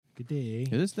Good day. Is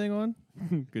this thing on?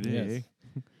 Good day.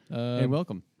 Yes. And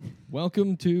welcome.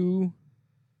 Welcome to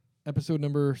episode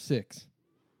number 6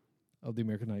 of the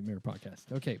American Nightmare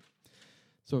podcast. Okay,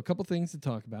 so a couple things to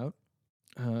talk about,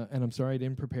 and I'm sorry I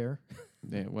didn't prepare.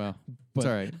 Yeah, well, but it's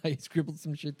all right. I scribbled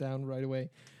some shit down right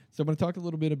away. So I'm going to talk a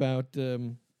little bit about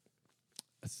a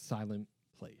silent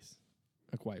place,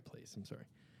 a quiet place. I'm sorry.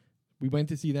 We went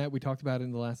to see that. We talked about it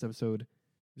in the last episode. It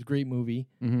was a great movie.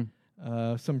 Mm-hmm.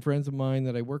 Some friends of mine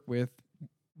that I work with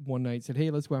one night said, "Hey,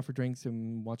 let's go out for drinks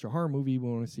and watch a horror movie. We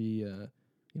want to see, A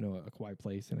Quiet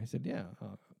Place." And I said, "Yeah,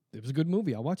 it was a good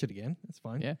movie. I'll watch it again. That's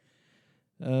fine." Yeah.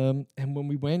 And when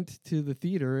we went to the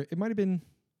theater, it might have been,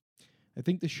 I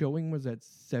think the showing was at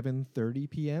 7:30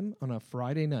 p.m. on a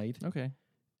Friday night Okay.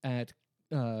 at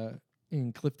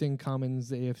in Clifton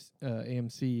Commons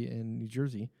AMC in New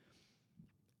Jersey,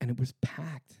 and it was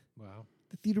packed. Wow.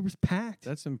 The theater was packed.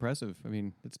 That's impressive. I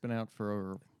mean, it's been out for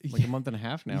over like a month and a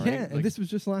half now, Yeah, right? and this was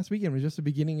just last weekend. It was just the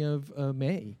beginning of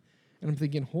May. And I'm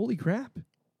thinking, holy crap,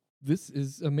 this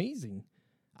is amazing.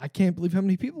 I can't believe how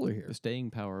many people are here. the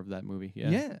staying power of that movie. Yeah.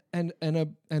 Yeah.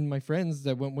 And my friends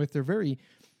that went with,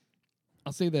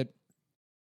 I'll say that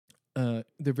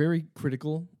they're very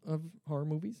critical of horror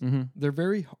movies. Mm-hmm. They're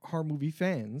very horror movie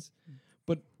fans,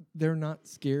 but they're not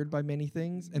scared by many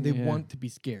things, and they Yeah. want to be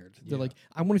scared. They're Yeah. like,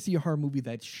 I want to see a horror movie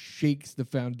that shakes the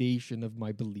foundation of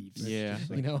my beliefs. Yeah. just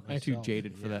You know, I'm too myself.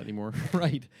 jaded for that anymore.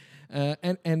 Right.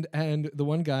 And the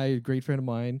one guy, a great friend of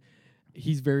mine,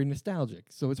 he's very nostalgic.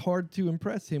 So it's hard to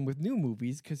impress him with new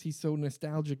movies because he's so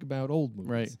nostalgic about old movies.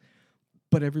 Right.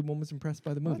 But everyone was impressed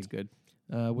by the Well, movie, that's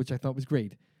good. which I thought was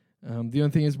great. The only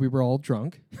thing is we were all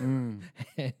drunk, Mm.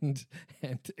 and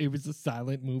it was a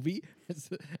silent movie.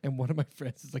 And one of my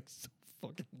friends is like so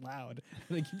fucking loud.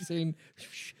 And I keep saying,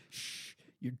 shh, shh,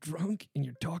 you're drunk and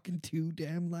you're talking too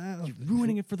damn loud. You're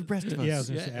ruining it for the rest of us.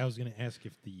 Yeah, I Yeah. was gonna ask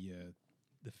if the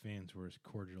fans were as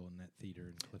cordial in that theater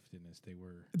in Clifton as they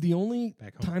were The only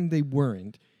back home. time they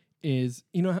weren't is,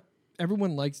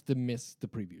 everyone likes to miss the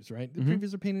previews, right? The Mhm.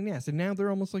 previews are a pain in the ass, and now they're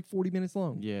almost like 40 minutes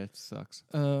long. Yeah, it sucks.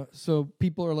 So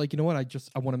people are like, you know what?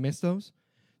 I want to miss those.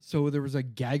 So there was a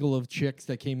gaggle of chicks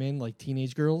that came in, like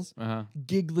teenage girls, Uh-huh.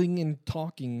 giggling and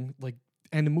talking,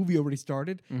 and the movie already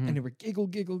started, Mhm. and they were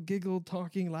giggle,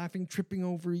 talking, laughing, tripping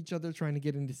over each other, trying to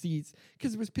get into seats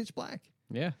because it was pitch black.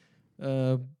 Yeah.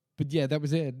 But yeah, that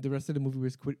was it. The rest of the movie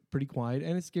was pretty quiet,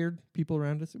 and it scared people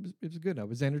around us. It was good. I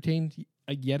was entertained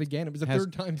yet again. It was the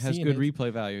third time Has seeing good it.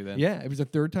 replay value then. Yeah, it was the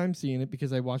third time seeing it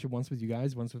because I watched it once with you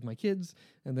guys, once with my kids,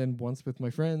 and then once with my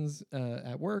friends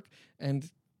at work, and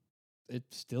it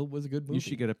still was a good movie. You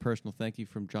should get a personal thank you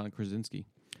from John Krasinski.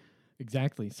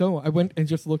 Exactly. So I went and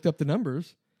just looked up the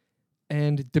numbers,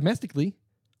 and domestically,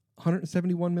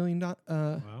 $171 million.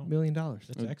 Million dollars.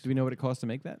 That's Do we excellent. know what it costs to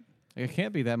make that? Like, it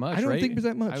can't be that much, I don't right? think it was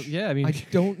that much. I mean, I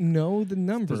don't know the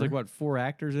number. there's like, what, 4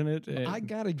 actors in it? I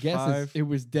gotta guess 5? it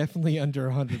was definitely under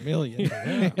 100 million,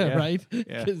 Yeah. right?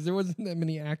 Yeah. Because there wasn't that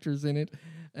many actors in it,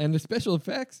 and the special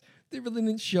effects, they really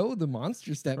didn't show the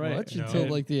monsters that Right. much No. until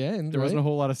And like the end. There right? wasn't a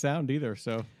whole lot of sound either,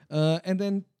 so. And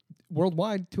then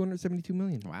worldwide, 272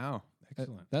 million. Wow.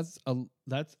 Excellent.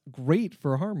 That's great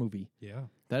for a horror movie. Yeah.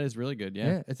 That is really good,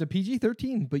 yeah. It's a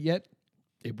PG-13, but yet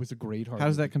it was a great horror. How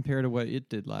does that movie. compare to what it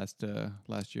did last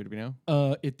year? Do we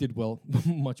know? It did well,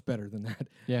 much better than that.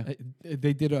 Yeah.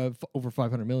 They did over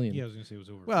 500 million. Yeah, I was gonna say it was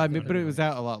over. Well, I mean, 500 but it was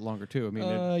million. out a lot longer too. I mean,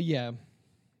 it,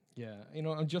 Yeah.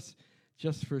 I'm just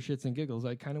for shits and giggles,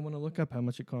 I kind of want to look up how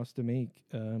much it costs to make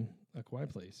A Quiet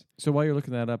Place. so while you're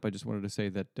looking that up, I just wanted to say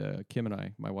that Kim and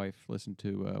I, my wife, listened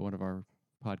to one of our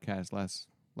podcasts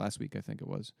last week, I think it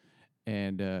was,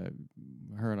 and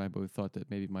her and I both thought that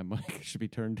maybe my mic should be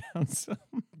turned down some.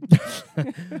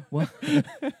 Well,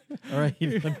 all right.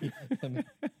 Let me.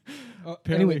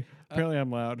 Apparently, Anyway, apparently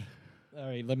I'm loud. all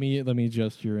right. Let me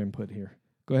adjust your input here.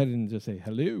 Go ahead and just say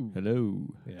hello. Hello.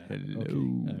 Yeah. Hello. Okay.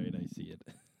 All right. I see it.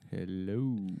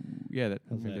 Hello. Yeah,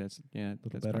 How's maybe that? that's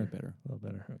Little probably better? better. A little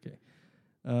better.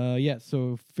 Okay. Yeah.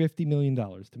 So $50 million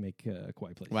to make A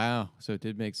Quiet Place. Wow. So it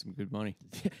did make some good money.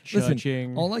 Listen,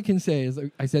 Cha-ching. all I can say is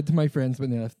I said to my friends when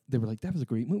they left, they were like, "That was a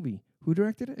great movie. Who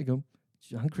directed it?" I go,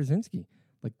 "John Krasinski.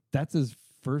 Like that's his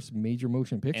first major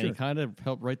motion and picture." he kind of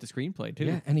helped write the screenplay too.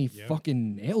 Yeah, and he Yeah.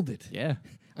 fucking nailed it. Yeah.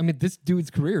 I mean, this dude's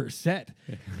career is set.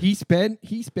 He spent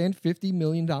 $50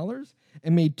 million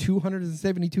and made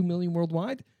 272 million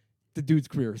worldwide. The dude's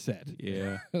career is set.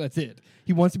 Yeah. That's it.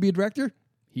 He wants to be a director.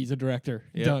 He's a director.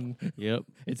 Yep. Done. Yep.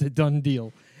 It's a done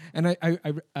deal. And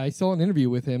I saw an interview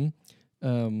with him.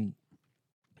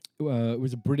 It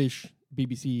was a British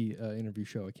BBC interview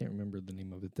show. I can't remember the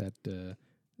name of it.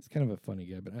 It's kind of a funny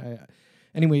guy, but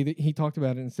anyway, he talked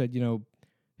about it and said,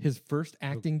 his first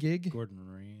acting gig. Gordon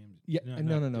Ramsay. Yeah,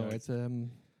 no. It's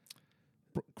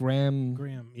Graham.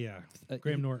 Graham. Yeah,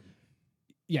 Graham Norton.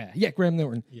 Yeah, Graham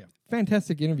Norton. Yeah.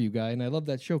 Fantastic interview guy, and I love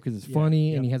that show because it's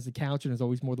funny, and he has the couch, and there's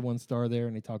always more than one star there,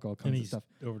 and they talk all kinds of stuff.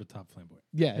 Over the top flamboyant.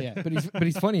 Yeah, but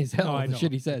he's funny as hell. The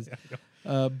shit he says.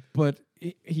 But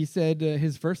he said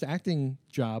his first acting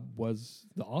job was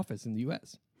The Office in the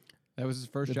U.S. That was his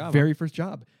first job. Very first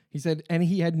job. He said, and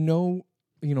he had no,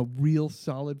 real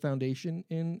solid foundation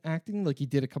in acting. Like he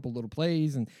did a couple little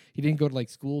plays, and he didn't go to like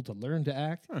school to learn to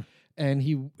act. Huh. And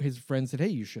his friend said, "Hey,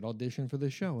 you should audition for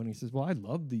this show." And he says, "Well, I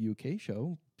love the UK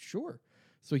show, sure."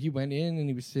 So he went in and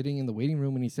he was sitting in the waiting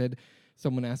room, and he said,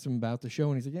 someone asked him about the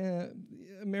show, and he said, "Yeah,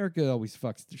 America always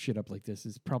fucks the shit up like this.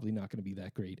 It's probably not going to be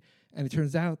that great." And it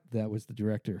turns out that was the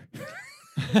director.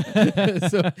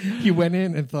 So he went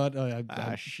in and thought,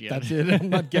 shit. That's it. I'm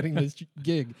not getting this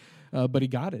gig. But he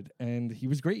got it, and he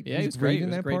was great. Yeah, he was great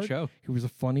in that great part. show. He was a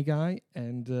funny guy,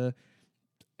 and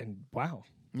wow.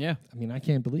 Yeah. I mean, I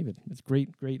can't believe it. It's great.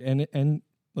 And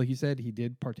like you said, he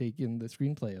did partake in the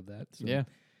screenplay of that. So yeah.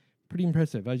 Pretty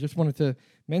impressive. I just wanted to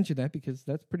mention that because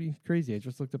that's pretty crazy. I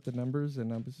just looked up the numbers,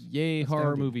 and I was Yay,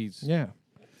 horror movies. Yeah.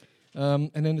 And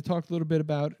then to talk a little bit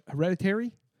about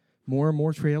Hereditary, more and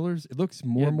more trailers. It looks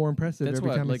more and more impressive every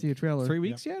time I see a trailer. 3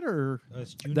 weeks yet, or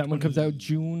that one comes out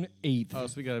June 8th. Oh,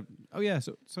 so we got. Oh yeah,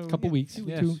 so a couple weeks,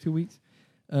 2 weeks.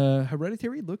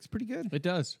 Hereditary looks pretty good. It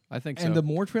does. I think so. And the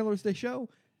more trailers they show,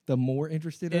 the more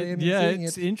interested I am in seeing it. Yeah,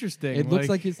 it's interesting. It looks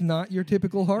like it's not your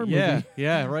typical horror movie.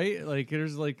 Yeah, right? Like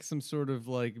there's like some sort of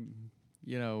like,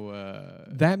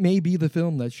 that may be the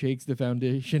film that shakes the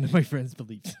foundation of my friends'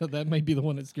 beliefs. So that might be the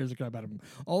one that scares the crap out of them.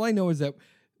 All I know is that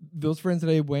those friends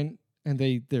that I went, and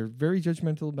they're very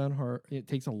judgmental about horror. It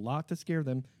takes a lot to scare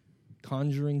them.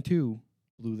 Conjuring 2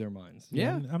 blew their minds.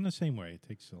 Yeah. I'm the same way. It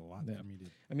takes a lot for me to...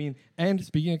 I mean, and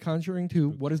speaking of Conjuring 2,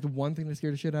 what is the one thing that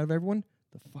scared the shit out of everyone?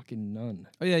 The fucking nun.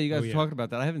 Oh, yeah, you guys were talking about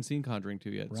that. I haven't seen Conjuring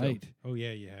 2 yet. Right. So. Oh,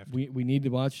 yeah, you have to. We need to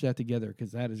watch that together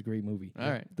because that is a great movie. All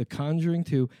right. The Conjuring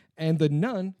 2. And The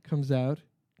Nun comes out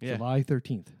July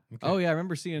 13th. Okay. Oh, yeah, I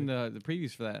remember seeing the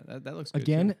previews for that. That looks good.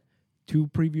 Again, 2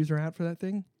 previews are out for that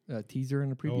thing. A teaser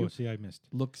and a preview. Oh, see, I missed.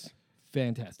 Looks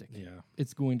fantastic. Yeah.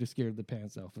 It's going to scare the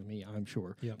pants off of me, I'm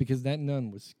sure. Yep. Because that nun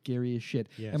was scary as shit.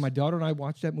 Yes. And my daughter and I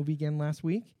watched that movie again last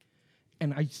week.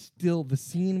 And the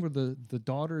scene where the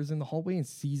daughter is in the hallway and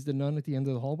sees the nun at the end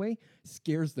of the hallway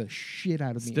scares the shit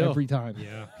out of me every time.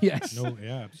 Yeah. Yes. No,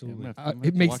 yeah, absolutely.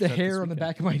 It makes the hair on the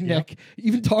back of my neck,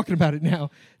 even talking about it now,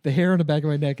 the hair on the back of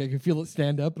my neck, I can feel it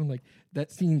stand up. And I'm like,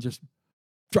 that scene just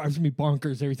drives me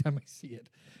bonkers every time I see it.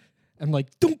 I'm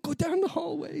like, don't go down the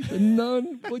hallway. The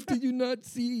nun, what did you not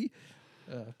see?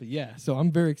 But yeah, so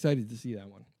I'm very excited to see that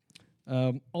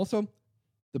one. Also,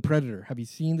 The Predator. Have you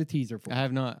seen the teaser for it? I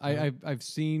have not. I've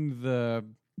seen the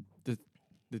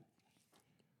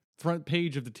front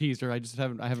page of the teaser. I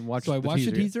haven't watched. So I watched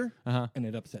the teaser, yet. and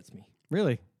it upsets me.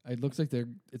 Really? It looks like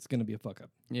it's going to be a fuck up.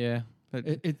 Yeah.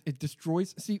 It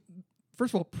destroys. See,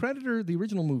 first of all, Predator, the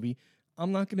original movie.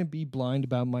 I'm not going to be blind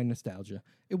about my nostalgia.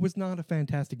 It was not a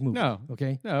fantastic movie. No.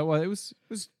 Okay? No, well, it was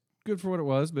good for what it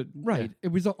was, but... Right. Yeah.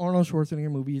 It was an Arnold Schwarzenegger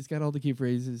movie. It's got all the key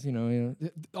phrases,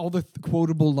 all the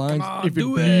quotable lines. Come on, if it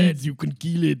bleeds, you can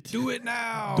kill it. Do it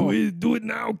now. Do it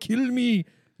now. Kill me.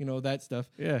 That stuff.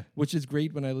 Yeah. Which is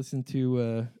great when I listen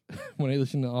to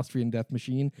Austrian Death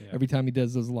Machine. Yeah. Every time he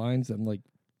does those lines, I'm like...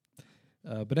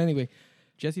 but anyway...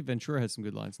 Jesse Ventura has some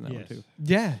good lines in that one too.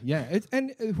 Yeah.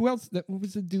 And who else? What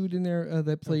was the dude in there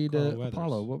that played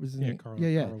Apollo? What was his name? Carl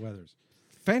Weathers.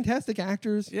 Fantastic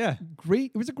actors. Yeah,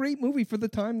 great. It was a great movie for the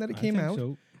time that it came out.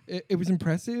 So. It was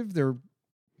impressive. There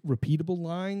were repeatable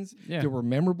lines. Yeah. There were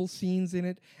memorable scenes in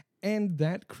it, and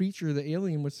that creature, the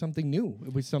alien, was something new.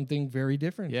 It was something very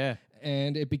different. Yeah,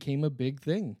 and it became a big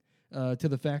thing. To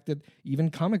the fact that even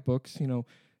comic books,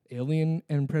 Alien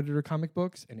and Predator comic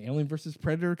books and Alien versus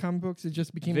Predator comic books, it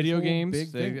just became video a games. Big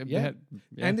thing.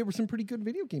 And there were some pretty good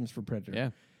video games for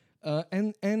Predator. Yeah.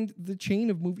 And the chain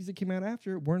of movies that came out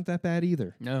after weren't that bad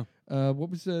either. No. What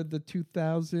was the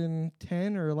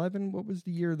 2010 or 11? What was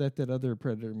the year that other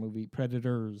Predator movie,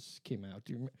 Predators, came out?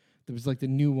 There was like the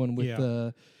new one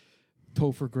with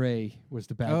Topher Grace was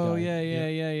the bad guy. Oh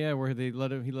yeah. Where he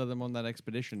led them on that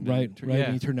expedition. Right. Yeah.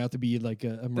 And he turned out to be like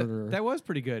a murderer. That was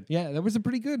pretty good. Yeah, that was a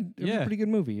pretty good. It was a pretty good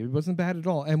movie. It wasn't bad at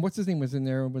all. And what's his name was in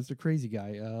there? Was the crazy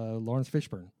guy, Lawrence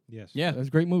Fishburne. Yes. Yeah. That was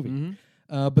a great movie.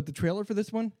 Mm-hmm. But the trailer for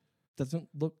this one doesn't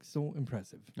look so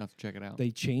impressive. I'll have to check it out.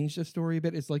 They changed the story a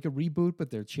bit. It's like a reboot,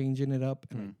 but they're changing it up,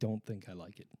 and I don't think I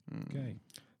like it. Okay.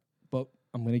 But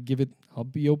I'm going to give it, I'll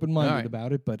be open-minded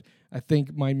about it, but I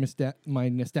think my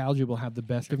nostalgia will have the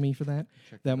best of me for that.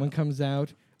 That one comes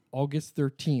out August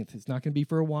 13th. It's not going to be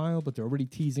for a while, but they're already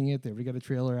teasing it. They already got a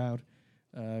trailer out.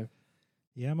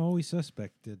 Yeah, I'm always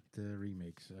suspect at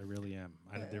remakes. I really am.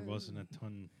 There wasn't a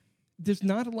ton. There's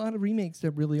not a lot of remakes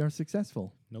that really are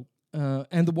successful. Nope.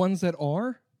 And the ones that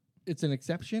are, it's an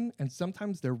exception, and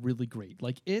sometimes they're really great.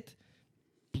 Like It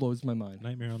blows my mind.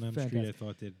 Nightmare on Elm Street, Fantastic. I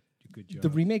thought did a good job. The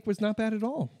remake was not bad at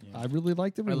all. Yeah. I really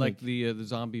liked the I remake. like the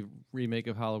zombie remake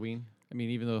of Halloween. I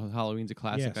mean, even though Halloween's a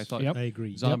classic, Yes, I thought Yep. I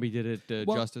agree. Zombie did it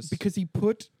Well, justice. because he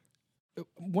put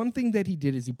one thing that he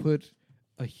did is he put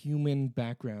a human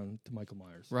background to Michael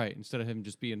Myers. Right, instead of him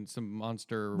just being some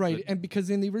monster. Right, that- and because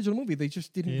in the original movie they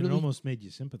just didn't And it really almost made you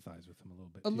sympathize with him a little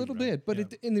bit. a too, little right? bit, but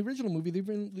Yeah. in the original movie they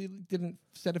really didn't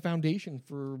set a foundation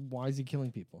for why is he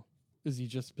killing people. Is he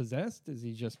just possessed? Is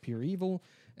he just pure evil?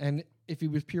 And if he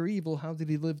was pure evil, how did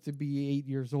he live to be 8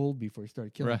 years old before he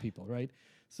started killing Right. people? Right.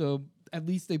 So at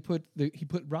least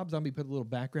Rob Zombie put a little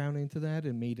background into that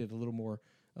and made it a little more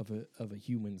of a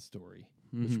human story,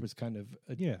 which was kind of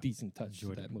a Yeah. decent touch to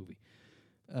Enjoyed that it. movie.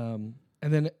 And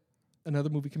then another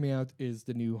movie coming out is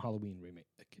the new Halloween remake.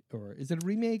 Or is it a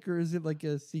remake or is it like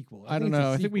a sequel? I don't it's a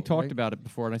know. I think we sequel, talked right? about it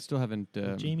before, and I still haven't.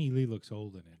 Well, Jamie Lee looks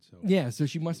old in it, so Yeah, so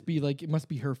she must be like, it must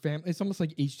be her family. It's almost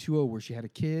like H2O where she had a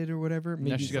kid or whatever.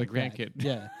 Maybe she's it's got a like that. grandkid.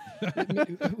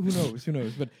 Yeah. Who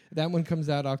knows? But that one comes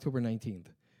out October 19th.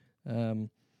 And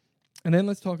then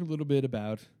let's talk a little bit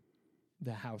about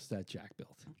the house that Jack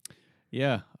built.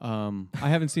 Yeah, I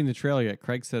haven't seen the trailer yet.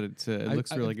 Craig said it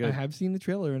looks really good. I have seen the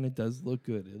trailer and it does look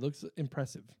good. It looks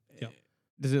impressive.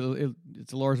 Does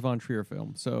it's a Lars von Trier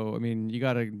film, so I mean, you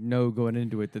got to know going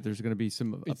into it that there's going to be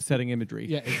some upsetting imagery.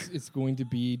 Yeah, it's going to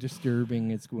be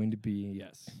disturbing. It's going to be,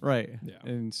 yes. Right. Yeah.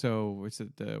 And so it's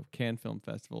at the Cannes Film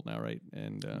Festival now, right?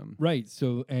 And Right.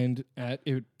 So, and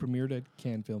it premiered at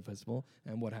Cannes Film Festival.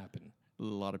 And what happened? a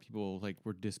lot of people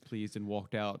were displeased and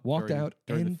walked out. and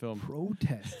during the film.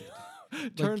 protested.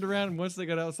 Turned around and once they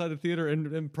got outside the theater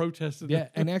and protested. Yeah,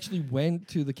 and actually went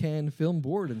to the Cannes Film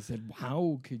Board and said,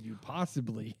 "How could you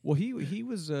possibly?" Well, he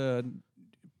was not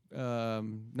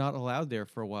allowed there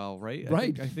for a while, right?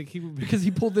 Right. I think he would be Because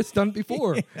he pulled this stunt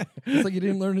before. It's like he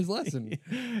didn't learn his lesson.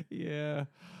 Yeah.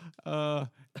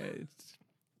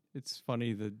 It's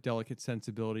funny the delicate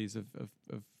sensibilities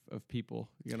of people,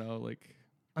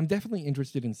 I'm definitely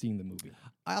interested in seeing the movie.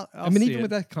 I'll I mean, see even it.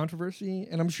 with that controversy,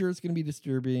 and I'm sure it's going to be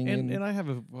disturbing. And I have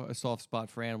a soft spot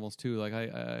for animals too. Like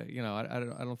I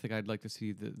don't think I'd like to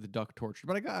see the duck tortured,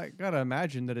 but I gotta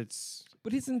imagine that it's.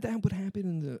 But isn't that what happened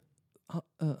in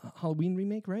the Halloween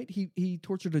remake? Right? He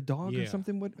tortured a dog or Yeah.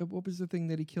 something. What was the thing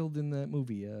that he killed in that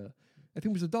movie? I think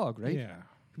it was a dog, right? yeah.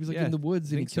 He was like Yeah, in the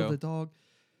woods and he think killed so. a dog.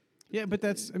 Yeah, but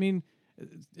that's. I mean,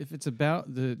 if it's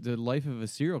about the life of a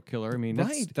serial killer, I mean,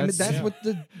 Right. that's Yeah. what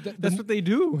that's what they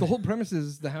do. the whole premise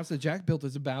is. The house that Jack built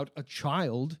is about a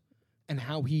child and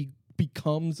how he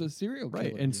becomes a serial killer.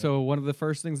 Right, and so one of the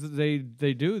first things that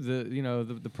they do,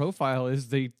 the profile is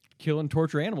they kill and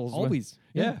torture animals. always,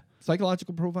 Yeah.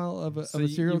 psychological profile of a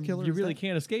serial killer. You is really that.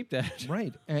 can't escape that.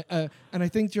 Right, and I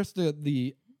think just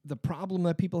the problem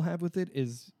that people have with it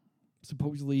is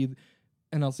supposedly,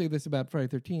 and I'll say this about Friday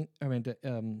 13th. I mean,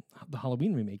 the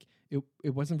Halloween remake. It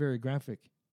wasn't very graphic.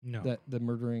 No. That the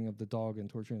murdering of the dog and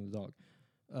torturing the dog.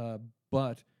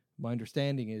 But my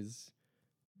understanding is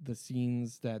the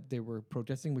scenes that they were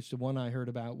protesting, which the one I heard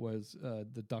about was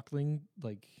the duckling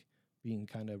being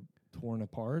kind of torn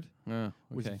apart,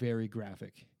 was Okay. very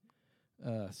graphic.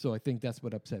 So I think that's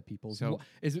what upset people. So-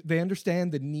 Is they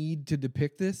understand the need to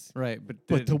depict this, Right,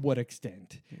 but to what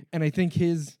extent? And I think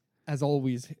as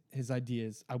always, his idea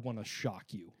is, I want to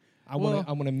shock you. I want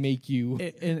to make you.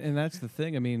 and that's the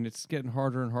thing. I mean, it's getting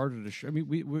harder and harder to. I mean,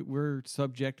 we're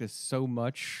subject to so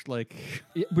much.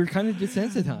 We're kind of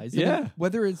desensitized. I mean, Yeah.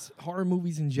 whether it's horror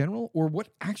movies in general or what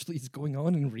actually is going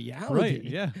on in reality. Right.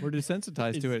 Yeah, we're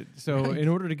desensitized to it. So right. in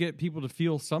order to get people to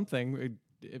feel something,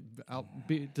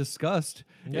 be disgust.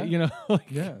 Yeah.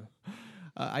 Yeah.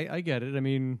 I get it. I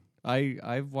mean,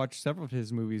 I've watched several of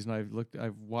his movies, and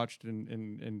I've watched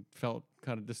and felt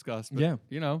kind of disgust. But,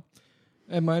 Yeah.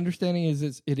 And my understanding is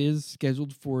it is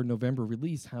scheduled for November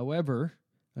release. However,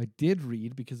 I did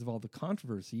read, because of all the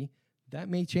controversy, that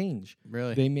may change.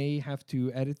 Really. They may have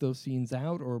to edit those scenes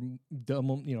out or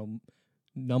numb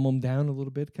them down a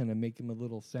little bit, kind of make them a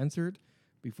little censored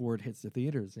before it hits the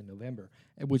theaters in November,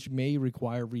 which may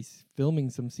require filming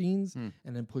some scenes and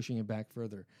then pushing it back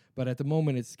further. But at the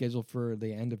moment, it's scheduled for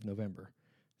the end of November.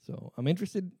 So I'm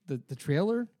interested. The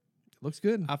trailer looks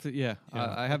good.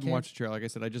 I haven't watched the trailer. Like I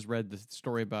said, I just read the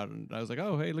story about it, and I was like,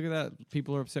 oh, hey, look at that.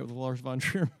 People are upset with the Lars von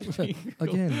Trier movie.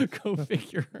 Again. Go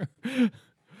figure.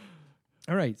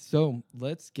 All right, so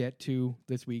let's get to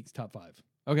this week's top 5.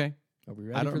 Okay. Are we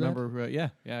ready I don't for that? remember. Yeah,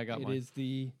 I got It mine. is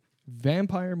the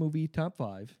vampire movie top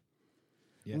 5.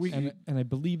 Yes. And I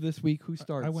believe this week, who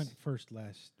starts? I went first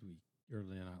last week.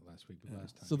 Earlier, not last week, but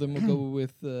last time. So then we'll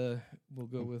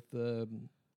go with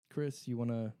Chris. You want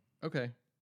to Okay.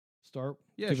 start?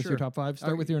 Yeah, Give us sure. your top 5.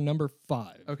 Start with your number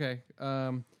 5. Okay.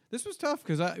 This was tough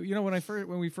because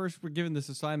when we first were given this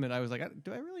assignment, I was like,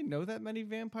 do I really know that many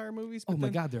vampire movies? Oh But my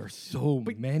then- God, there are so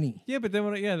many. Yeah, but then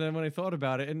when I thought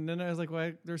about it, and then I was like,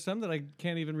 well, there's some that I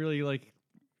can't even really like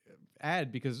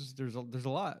add because there's a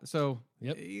lot. So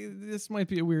Yep. This might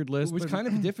be a weird list. It was but kind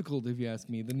of difficult, if you ask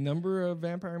me. The number of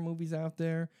vampire movies out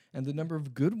there and the number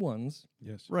of good ones.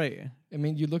 Yes. right. I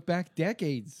mean, you look back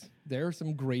decades. There are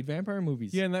some great vampire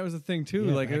movies. Yeah, and that was the thing too.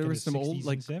 Yeah, like back there in was the some old 60s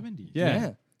like and 70s.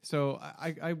 Yeah. So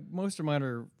I most of mine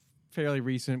are fairly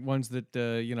recent ones that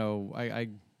I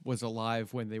was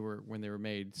alive when they were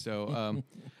made. So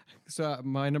so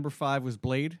my number 5 was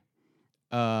Blade.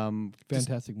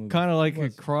 Fantastic movie. Kind of like It a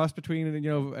was. cross between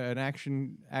an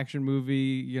action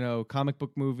movie, comic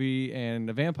book movie, and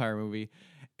a vampire movie,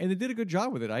 and they did a good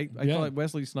job with it. I Yeah. thought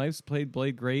Wesley Snipes played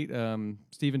Blade great.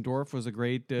 Stephen Dorff was a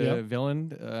great Yep.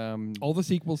 villain. All the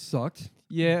sequels sucked.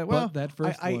 Yeah, well, but that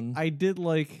first one. I did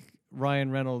like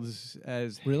Ryan Reynolds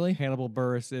as Really? Hannibal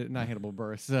Buress, not Hannibal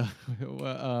Buress.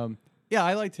 Yeah,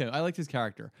 I liked him. I liked his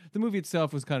character. The movie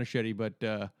itself was kind of shitty,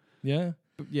 but Yeah.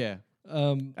 yeah,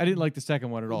 Um, I didn't like the second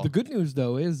one at all. The good news,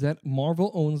 though, is that Marvel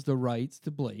owns the rights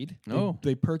to Blade. Oh.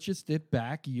 They purchased it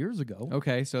back years ago.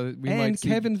 Okay, so we and might see.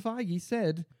 Kevin Feige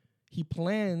said he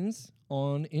plans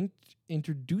on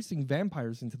introducing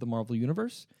vampires into the Marvel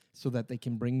universe so that they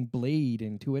can bring Blade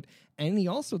into it. And he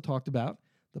also talked about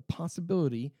the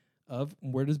possibility of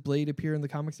where does Blade appear in the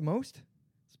comics the most?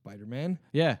 Spider-Man.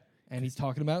 Yeah. And he's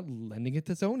talking about lending it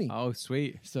to Sony. Oh,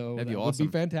 sweet. So That'd be that would awesome.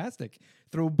 be fantastic.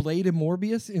 Throw Blade and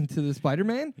Morbius into the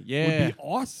Spider-Man Yeah. would be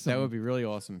awesome. That would be really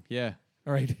awesome. Yeah.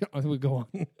 All right, we'll go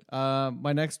on.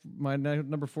 My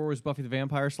number 4 was Buffy the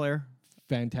Vampire Slayer.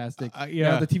 Fantastic.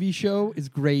 Yeah. Now, the TV show is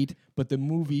great, but the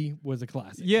movie was a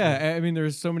classic. Yeah, I mean,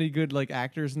 there's so many good like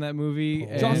actors in that movie.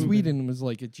 Paul Joss and- Whedon was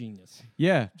like a genius.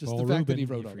 Yeah. Just Paul the fact that Rubin, he you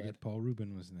wrote all forget that. Paul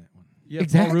Rubin was in that one. Yeah,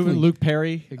 Exactly. Paul Rubin, Luke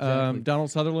Perry, Exactly.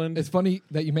 Donald Sutherland. It's funny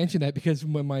that you mentioned that because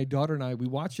when my daughter and I, we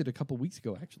watched it a couple weeks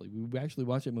ago, actually. We actually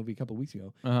watched that movie a couple weeks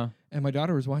ago. Uh-huh. And my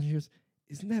daughter was watching, she goes,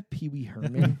 isn't that Pee Wee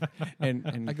Herman?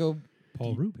 And I go,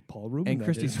 Paul Rubin. Paul Rubin. and that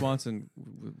Christy is." Swanson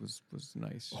was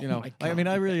nice. Oh You know, my I mean,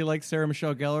 God. I really like Sarah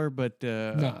Michelle Gellar, but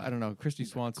No. I don't know, Christy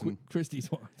Swanson. Christy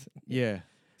Swanson. Yeah.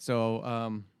 So,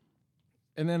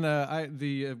 and then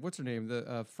what's her name?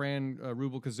 The Fran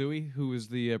Rubel Kazooie, who was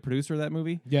the producer of that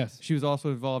movie. Yes. She was also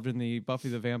involved in the Buffy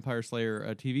the Vampire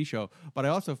Slayer TV show. But I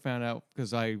also found out,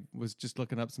 because I was just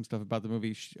looking up some stuff about the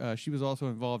movie, she was also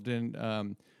involved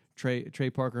in Trey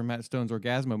Parker and Matt Stone's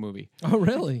Orgasmo movie. Oh,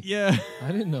 really? Yeah.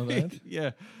 I didn't know that.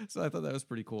 Yeah. So I thought that was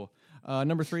pretty cool.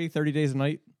 Number 3, 30 Days a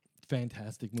Night.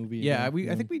 Fantastic movie. Yeah, again.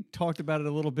 I think we talked about it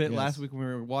a little bit Yes. last week when we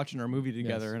were watching our movie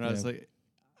together, Yes, and I was yeah. like,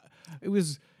 it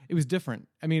was different.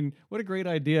 I mean, what a great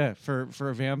idea for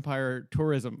vampire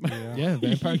tourism. Yeah,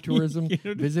 vampire tourism. You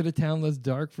know, Visit a town that's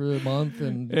dark for a month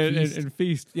and feast. and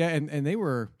feast. Yeah, and they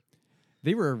were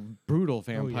brutal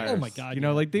vampires. Oh my God, You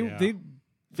know, yeah. like they Yeah. they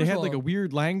First had of like a all,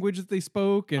 weird language that they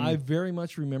spoke, and I very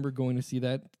much remember going to see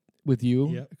that with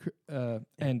you. Yep.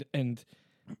 And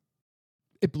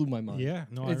it blew my mind. Yeah,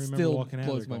 no, I It remember still walking out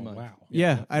blows there my going, mind. wow.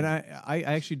 yeah, and I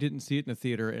actually didn't see it in the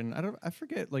theater, and I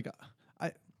forget, like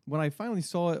when I finally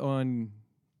saw it on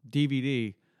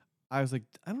DVD, I was like,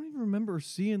 I don't even remember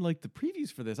seeing like the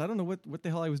previews for this. I don't know what the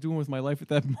hell I was doing with my life at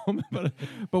that moment,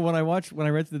 but when I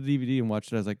rented the DVD and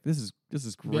watched it, I was like, this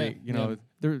is great. Yeah, You know,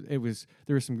 there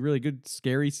were some really good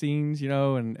scary scenes, you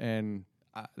know, and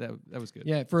that was good.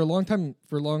 Yeah, for a long time,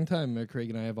 Craig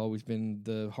and I have always been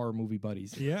the horror movie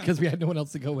buddies. Yeah. because we had no one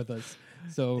else to go with us.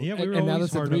 So Yeah, we were and now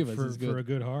always that's the hard three up of us. It's for a good.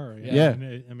 good horror. Yeah.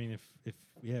 And, I mean, if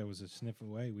it was a sniff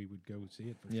away, we would go see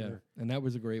it for Yeah, sure. and that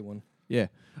was a great one. Yeah.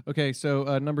 Okay,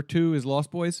 so number 2 is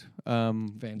Lost Boys.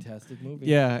 Fantastic movie.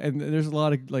 Yeah, and there's a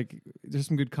lot of there's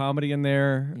some good comedy in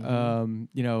there. Mhm.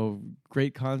 You know,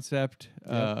 great concept.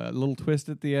 A little twist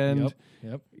at the end.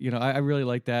 Yep. You know, I really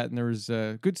like that, and there was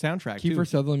a good soundtrack Kiefer too.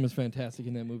 Sutherland was fantastic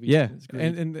in that movie. Yeah, It's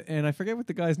great. and I forget what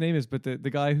the guy's name is, but the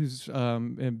guy who's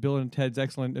in Bill and Ted's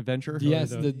Excellent Adventure.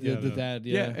 yes, the- the dad.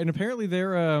 Yeah, and apparently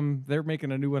they're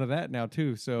making a new one of that now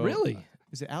too. So Really?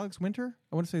 is it Alex Winter?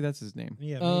 I want to say that's his name.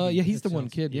 Yeah, Yeah, he's that the one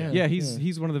sounds- kid. Yeah. Yeah,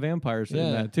 he's one of the vampires in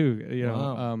Yeah. that too. You know,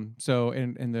 Wow. so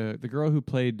and the girl who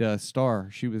played Star,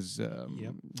 she was Yep.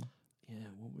 Yeah.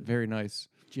 What was very nice.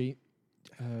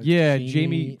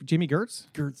 Jamie Gertz.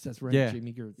 Gertz, that's right. Yeah.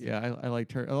 Jamie Gertz. Yeah, I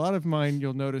liked her. A lot of mine,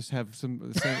 you'll notice, have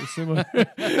some similar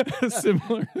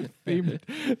theme.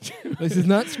 This is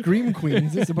not Scream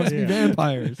Queens. It's supposed to be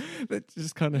vampires. That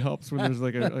just kind of helps when there's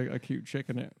like a cute chick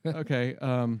in it. Okay.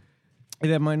 And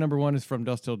then my number one is From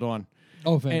Dusk Till Dawn.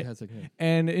 Oh, fantastic.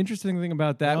 And the interesting thing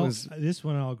about that was this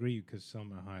one I'll agree because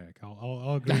Selma Hayek.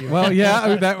 I'll agree. well,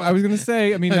 yeah, I was gonna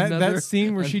say. I mean that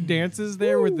scene where she dances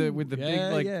there with the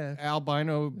big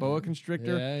albino boa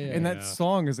constrictor, and that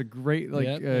song is a great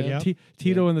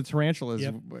Tito and the Tarantulas.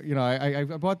 You know, I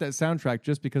bought that soundtrack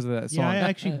just because of that song. Yeah, I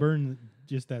actually burned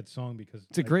just that song because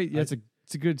it's a great.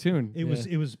 It's a good tune. It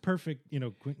was perfect. You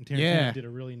know, Quentin Tarantino did a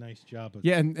really nice job of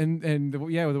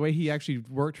the way he actually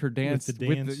worked her dance with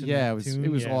the dance. It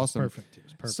was awesome. Perfect. It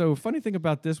was perfect. So funny thing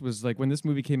about this was like when this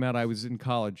movie came out, I was in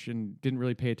college and didn't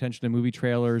really pay attention to movie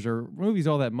trailers or movies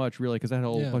all that much really because I had a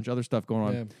whole bunch of other stuff going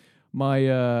on.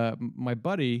 Yeah. My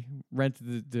buddy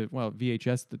rented the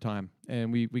VHS at the time,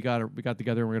 and we got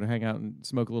together and we're gonna hang out and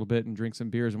smoke a little bit and drink some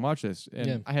beers and watch this.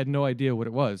 And I had no idea what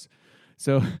it was.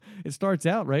 So it starts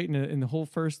out right in the whole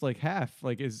first like half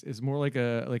like is more like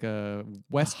a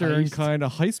Western kind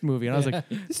of heist movie, and I was like,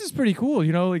 this is pretty cool,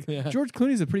 you know, like George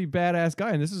Clooney's a pretty badass guy,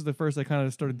 and this is the first I kind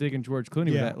of started digging George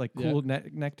Clooney with that like cool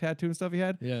neck tattoo and stuff he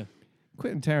had. Yeah,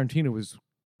 Quentin Tarantino was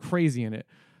crazy in it.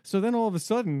 So then all of a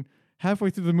sudden,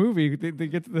 halfway through the movie, they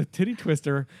get to the titty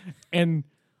twister, and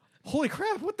holy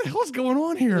crap, what the hell's going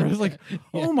on here? I was like,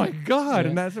 oh my god,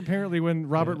 and that's apparently when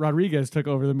Robert Rodriguez took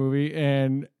over the movie,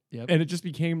 and it just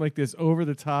became like this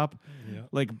over-the-top,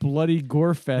 like bloody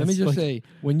gore fest. Let me just say,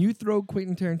 when you throw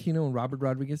Quentin Tarantino and Robert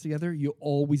Rodriguez together, you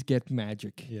always get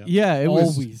magic. It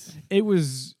always. It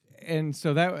was, and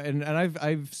so that, and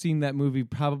I've seen that movie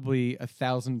probably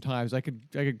 1,000 times. I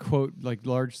could quote like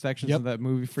large sections of that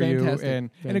movie for you, and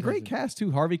a great cast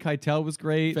too. Harvey Keitel was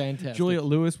great. Fantastic. Juliette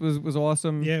Lewis was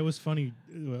awesome. Yeah, it was funny.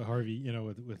 Harvey, you know,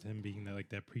 with him being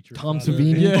that preacher. Tom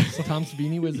Savini. Tom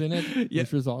Savini was in it,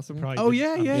 which was awesome. Probably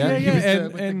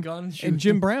And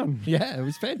Jim Brown. Yeah, it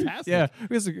was fantastic. Yeah, it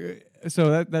was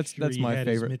so that's my had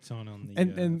favorite. His mitts on the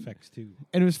effects too.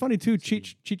 And it was funny too.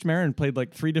 Cheech Marin played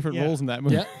like 3 different roles in that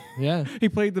movie. Yeah. He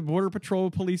played the border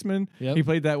patroll policeman. Yep. He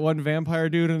played that one vampire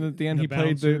dude, and at the end he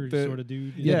played the sort of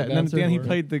dude. Yeah, and then at the end he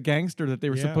played the gangster that they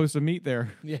were supposed to meet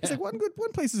there. Yeah. It's like one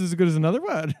place is as good as another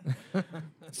one.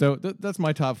 So that's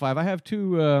my top 5. I have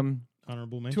 2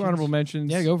 honorable mentions. 2 honorable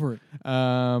mentions. Yeah, go for it.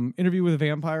 Interview with a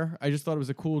Vampire. I just thought it was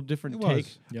a cool, different take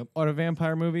on a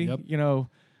vampire movie. Yep. You know,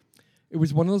 it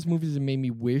was one of those movies that made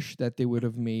me wish that they would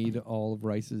have made all of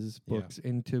Rice's books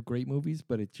into great movies,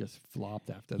 but it just flopped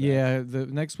after that. Yeah, the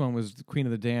next one was The Queen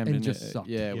of the Damned, and just sucked.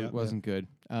 Yeah, it wasn't good.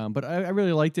 But I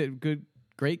really liked it.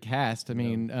 Great cast. I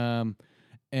mean,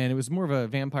 and it was more of a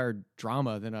vampire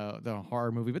drama than a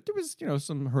horror movie, but there was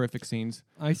some horrific scenes.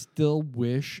 I still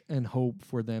wish and hope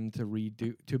for them to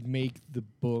make the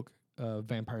book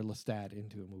Vampire Lestat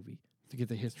into a movie. To get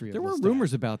the history of there were Lestat.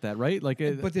 Rumors about that, right? Like,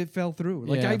 but it fell through.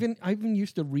 Like I even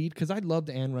used to read because I loved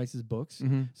Anne Rice's books.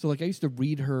 Mm-hmm. So like I used to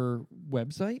read her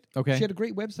website. Okay, she had a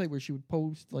great website where she would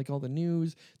post like all the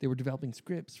news. They were developing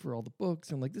scripts for all the books,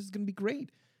 and like this is going to be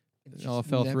great. It all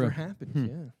fell through. Never happened.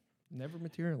 Yeah, never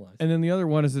materialized. And then the other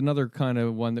one is another kind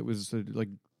of one that was like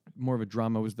more of a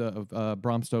drama. Was the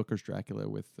Bram Stoker's Dracula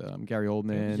with Gary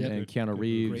Oldman and Keanu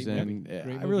Reeves, and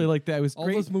I really liked that. It was all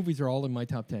great. Those movies are all in my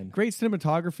top 10. Great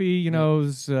cinematography. You know,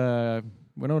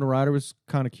 Winona Ryder was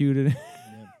kind of cute in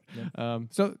it.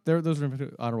 So those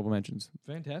are honorable mentions.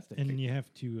 Fantastic. And you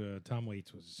have to Tom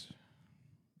Waits was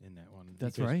in that one.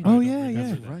 That's right. Oh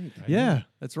yeah,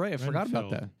 that's right. I forgot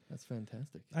about that. That's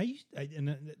fantastic.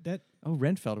 That. Oh,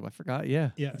 Renfeld. I forgot.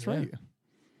 Yeah, that's right.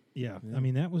 Yeah, I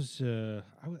mean that was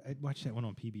I watched that one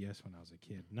on PBS when I was a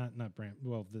kid. Not Bram.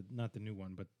 Well, not the new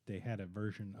one, but they had a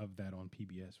version of that on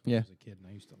PBS when I was a kid, and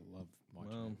I used to love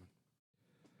watching that one.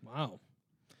 Wow.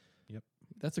 Yep.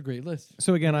 That's a great list.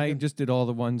 So again, I just did all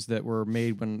the ones that were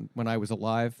made when I was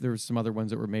alive. There was some other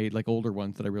ones that were made, like older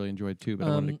ones that I really enjoyed too. But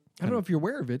I don't know if you're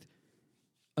aware of it.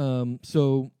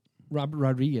 So Robert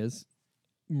Rodriguez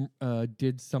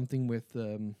did something with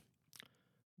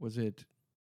was it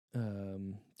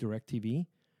DirecTV?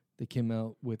 They came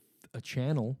out with a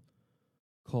channel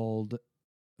called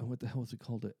what the hell is it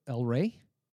called? El Rey.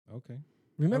 Okay.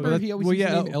 Remember, he always used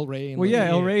to name El Rey.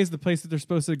 El Rey is the place that they're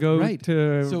supposed to go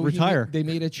to retire. They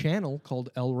made a channel called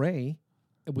El Rey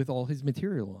with all his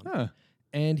material on it.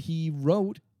 And he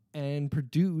wrote and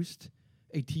produced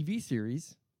a TV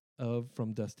series of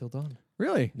From Dusk Till Dawn.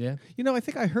 Really? Yeah. I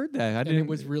think I heard that. It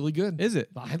was really good. Is it?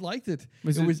 I liked it.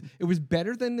 It was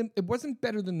better than it wasn't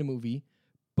better than the movie,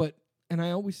 but and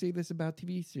I always say this about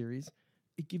TV series,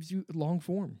 it gives you long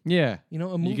form. Yeah. You know,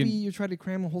 a movie, you try to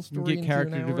cram a whole story get into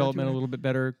character an hour development a or 2 little bit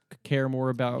better, care more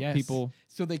about people.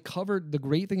 So they covered, the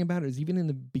great thing about it is even in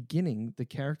the beginning, the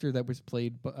character that was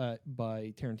played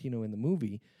by Tarantino in the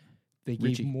movie, they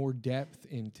gave Richie. more depth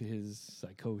into his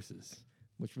psychosis,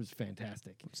 which was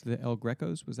fantastic. It's the El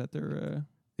Grecos. Was that their...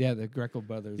 Yeah, the Greco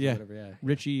brothers or whatever, yeah.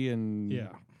 Richie and... Yeah.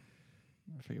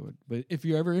 I forget what... But if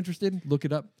you're ever interested, look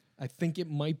it up. I think it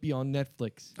might be on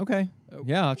Netflix. Okay.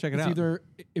 Yeah, I'll check it It's out. either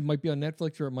it might be on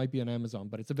Netflix or it might be on Amazon,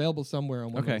 but it's available somewhere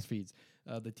on one of those feeds.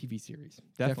 The TV series.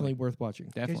 Definitely worth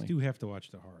watching. You guys do have to watch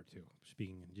the horror, too.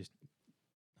 Speaking, just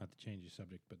not to change the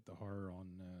subject, but the horror on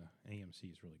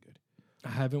AMC is really good. I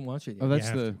haven't watched it yet. Oh,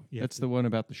 that's You the one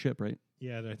about the ship, right?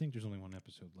 Yeah, I think there's only one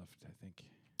episode left, I think.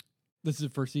 This is the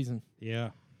first season. Yeah.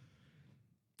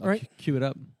 All right. Cue it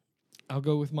up. I'll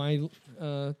go with my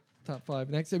top 5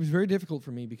 next. It was very difficult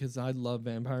for me because I love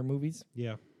vampire movies.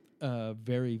 Yeah.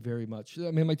 Very, very much.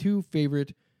 I mean, my 2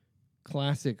 favorite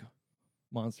classic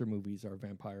monster movies are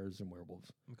vampires and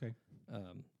werewolves. Okay.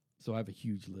 So I have a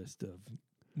huge list of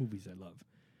movies I love.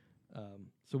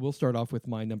 So we'll start off with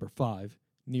my number 5,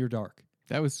 Near Dark.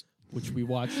 That was... Which we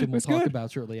watched and we'll talk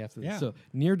about shortly after this. Yeah. So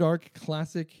Near Dark,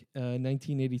 classic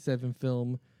 1987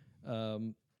 film.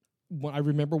 When I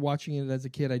remember watching it as a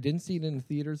kid. I didn't see it in the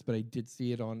theaters, but I did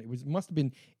see it on. Must have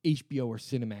been HBO or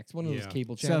Cinemax, one of those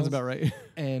cable channels. Sounds about right.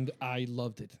 And I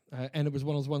loved it. And it was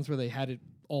one of those ones where they had it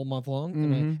all month long.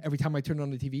 And every time I turned on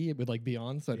the TV, it would be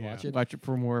on, so I'd watch it. Watch it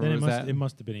from wherever Then it was at. it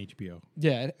must have been HBO.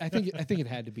 Yeah, I think it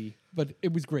had to be, but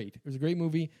it was great. It was a great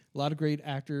movie. A lot of great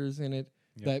actors in it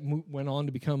that went on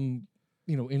to become,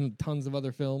 in tons of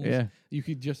other films. Yeah, you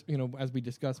could just, as we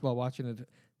discussed while watching it,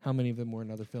 how many of them were in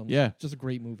other films. Yeah, just a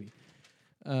great movie.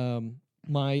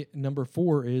 My number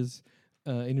 4 is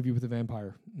Interview with the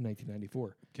Vampire,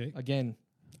 1994. Okay. Again,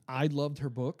 I loved her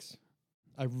books.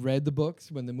 I read the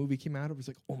books when the movie came out. It was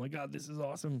like, oh my God, this is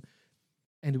awesome.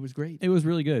 And it was great. it was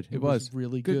really good. It was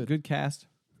really good. Good cast.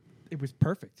 It was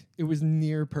perfect. It was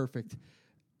near perfect.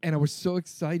 And I was so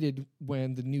excited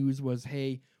when the news was,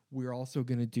 hey, we're also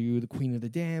going to do The Queen of the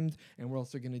Damned, and we're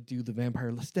also going to do The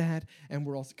Vampire Lestat, and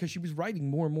we're also, because she was writing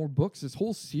more and more books, this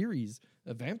whole series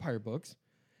of vampire books.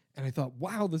 And I thought,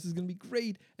 wow, this is going to be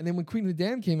great. And then when Queen of the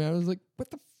Damned came out, I was like,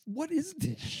 what is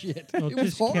this shit? Well, it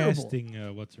was horrible.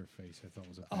 Casting, what's her face? I thought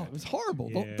was it was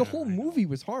horrible. Yeah, the whole movie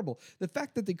was horrible. The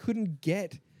fact that they couldn't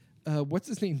get what's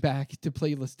his name back to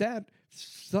play Lestat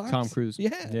sucks. Tom Cruise.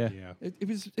 Yeah.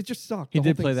 It just sucked. He The whole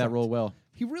did thing play that sucked. role well.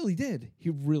 He really did.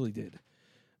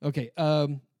 Okay.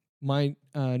 My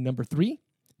number 3,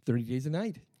 30 Days a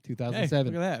Night,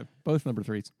 2007. Hey, look at that. Both number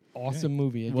 3s. Awesome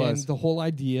movie. Again, Was. the whole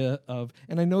idea of,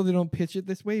 and I know they don't pitch it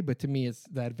this way, but to me, it's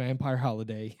that vampire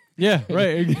holiday. Yeah,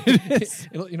 right.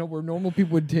 Where normal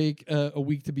people would take a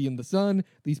week to be in the sun,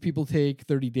 these people take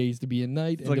 30 days to be in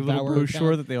night. It's and like a little devour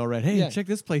brochure that they all read. Hey, Yeah. check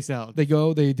this place out. They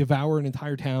devour an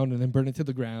entire town and then burn it to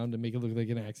the ground and make it look like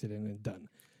an accident and done.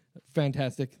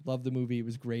 Fantastic. Loved the movie. It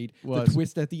was great. Was. The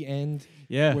twist at the end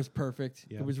was perfect.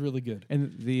 Yeah. It was really good.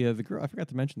 And the girl, I forgot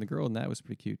to mention the girl, and that was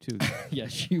pretty cute too. Yeah,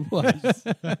 she was.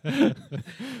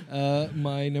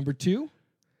 My number 2,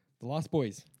 The Lost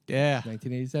Boys, Yeah.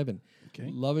 1987. Okay.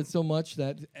 Love it so much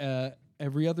that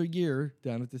every other year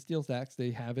down at the Steel Stacks,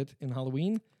 they have it in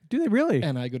Halloween, Do they really?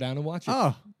 and I go down and watch it.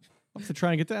 Oh, I'll have to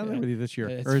try and get down there with you this year.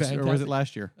 It's Or was fantastic. it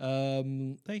last year?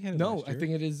 They had it No, last I year.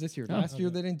 think it is this year. Oh. Last year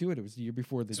they didn't do it. It was the year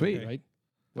before they Sweet. did it, right?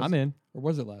 Was I'm it? in. Or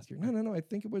was it last year? No. I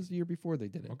think it was the year before they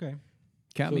did it. Okay.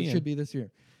 Count So me it in. should be this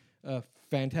year.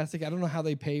 Fantastic. I don't know how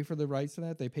they pay for the rights to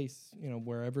that. They pay,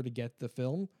 wherever to get the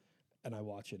film, and I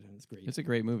watch it, and it's great. It's a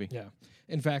great movie. Yeah.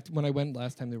 In fact, when I went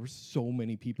last time, there were so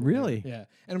many people. Really? there. Yeah.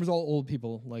 And it was all old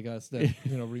people like us that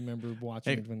remember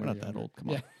watching Hey, it when we're they not were that younger. old. Come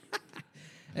on. Yeah.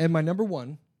 And my number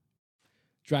 1,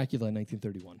 Dracula,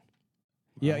 1931.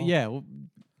 Yeah, Wow. yeah. Well,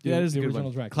 The- that is the a good original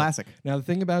one. Dracula. Classic. Now, the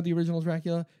thing about the original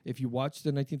Dracula, if you watch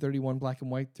the 1931 black and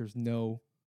white, there's no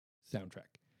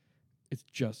soundtrack. It's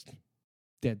just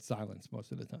dead silence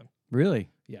most of the time.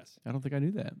 Really? Yes. I don't think I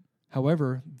knew that.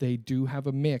 However, they do have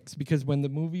a mix because when the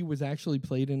movie was actually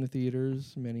played in the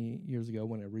theaters many years ago,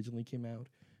 when it originally came out,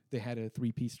 they had a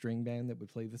 3-piece string band that would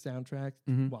play the soundtrack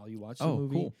while you watched the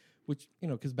movie. Cool. Which,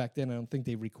 because back then I don't think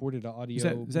they recorded audio. Is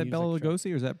that music Bela track.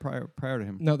 Lugosi or is that prior to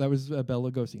him? No, that was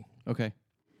Bela Lugosi. Okay.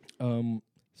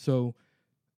 So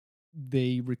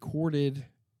they recorded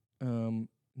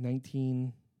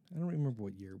 19. I don't remember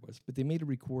what year it was, but they made a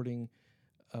recording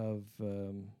of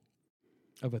a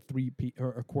 3-piece or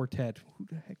a quartet. Who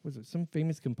the heck was it? Some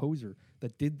famous composer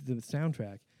that did the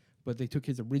soundtrack, but they took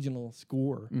his original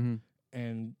score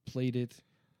and played it,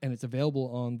 and it's available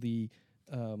on the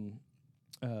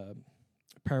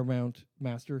Paramount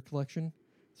Master Collection,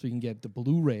 so you can get the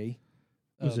Blu-ray.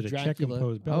 Was it a Czech Dracula.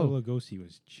 composer? Bela Lugosi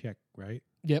was Czech, right?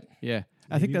 Yep. Yeah,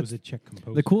 I Maybe think it that's was a Czech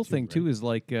composer. the cool too, thing too right? is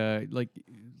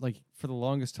like for the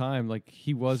longest time, like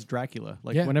he was Dracula.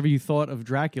 Like Yeah. whenever you thought of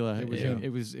Dracula, It it was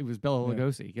was him. it was Bela Yeah.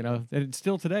 Lugosi. You know, and it's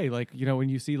still today. Like when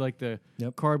you see like the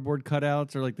Yep. cardboard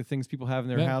cutouts or like the things people have in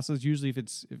their Yeah. houses, usually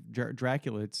if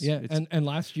Dracula, it's And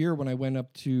last year when I went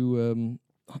up to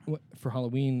for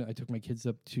Halloween, I took my kids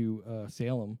up to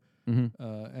Salem, Mhm.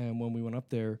 and when we went up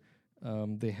there,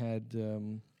 they had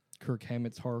Kirk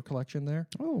Hammett's horror collection there,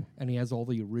 Oh, and he has all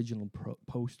the original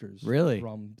posters Really?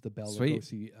 from the Bela Sweet.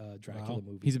 Lugosi Dracula Wow.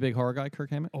 movie. he's a big horror guy,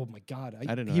 Kirk Hammett. Oh my God! I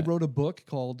didn't know He that. wrote a book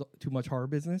called Too Much Horror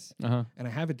Business, Uh-huh. and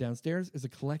I have it downstairs as a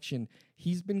collection.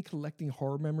 He's been collecting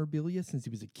horror memorabilia since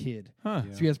he was a kid. Huh.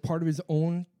 Yeah. So he has part of his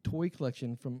own toy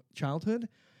collection from childhood,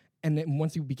 and then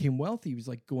once he became wealthy, he was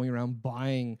like going around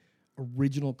buying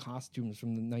original costumes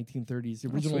from the 1930s, the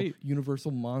Oh, original sweet.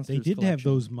 Universal Monsters. They did have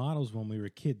collection. those models when we were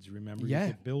kids. Remember? Yeah.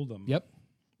 You could build them. Yep.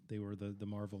 They were the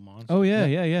Marvel monsters. Oh yeah,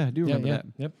 Yeah. yeah. I do remember that.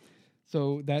 Yep.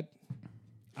 So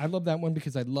I love that one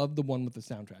because I love the one with the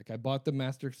soundtrack. I bought the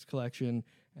Masters collection,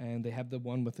 and they have the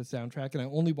one with the soundtrack, and I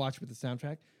only watch with the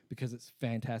soundtrack because it's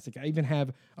fantastic. I even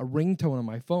have a ringtone on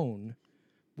my phone,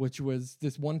 which was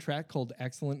this one track called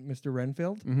 "Excellent Mr.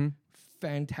 Renfield." Mm-hmm.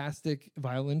 Fantastic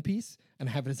violin piece, and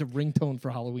I have it as a ringtone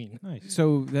for Halloween. Nice.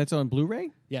 So that's on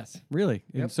Blu-ray, Yes, really?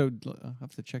 Yep. And so I'll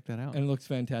have to check that out. and it looks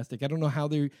fantastic. I don't know how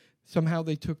somehow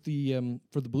they took the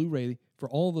for the Blu-ray for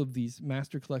all of these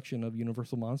master collection of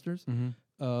Universal Monsters.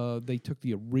 Mm-hmm. They took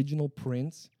the original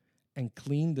prints and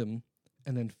cleaned them,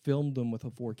 and then filmed them with a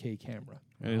 4K camera.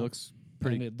 And it looks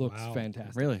pretty. And it looks Wow.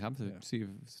 fantastic. Really, I'm to Yeah. see if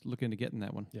look into getting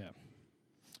that one. Yeah.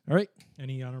 All right.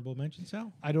 Any honorable mentions,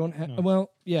 Sal? I don't have. No.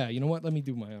 Well, yeah. You know what? Let me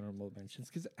do my honorable mentions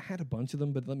because I had a bunch of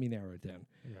them, but let me narrow it down.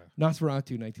 Yeah.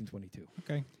 Nosferatu, 1922.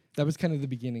 Okay. That was kind of the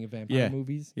beginning of vampire Yeah.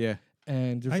 movies, Yeah.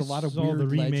 and there's I a lot of saw weird the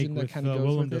remake legend that with kind of goes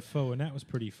Willem with it. Dafoe, and that was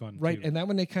pretty fun. Right, too. and that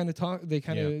one they kind of talk. They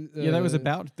kind of Yeah, that was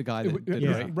about the guy that did yeah.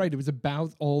 it, right? Right, it was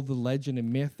about all the legend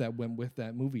and myth that went with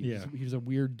that movie. Yeah. He was a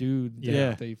weird dude that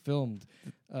Yeah. they filmed,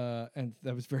 and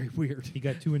that was very weird. he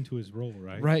got too into his role,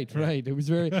 right? Right. It was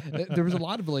very. There was a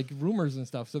lot of like rumors and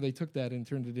stuff, so they took that and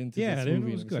turned it into Yeah, this it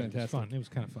movie. was and good. It was fantastic. fun. It was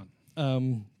kind of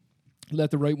fun. Let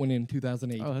the Right One In,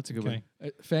 2008. Oh, that's a good Okay.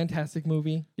 one. Fantastic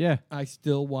movie. Yeah. I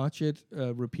still watch it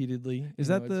repeatedly. Is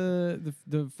You that know,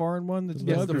 the foreign one that's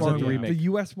Yes, dubbed, the or is that foreign the one. remake? The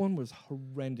U.S. one was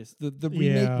horrendous. The remake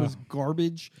Yeah. was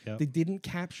garbage. Yep. They didn't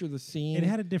capture the scene. It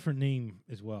had a different name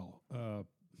as well.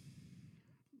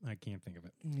 I can't think of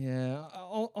it. Yeah,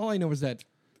 all I know is that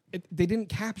they didn't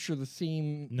capture the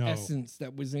same No. essence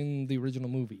that was in the original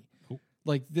movie. Nope.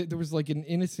 Like there was like an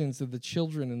innocence of the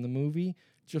children in the movie,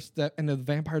 just that, and the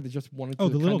vampire that just wanted Oh,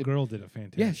 to. the little kind of- girl did a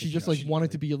fantastic. Yeah, she just job. like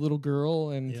wanted to be a little girl,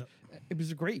 and Yep. it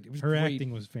was great. It was Her great.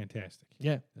 acting was fantastic.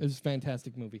 Yeah, it was a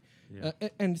fantastic movie. Yeah.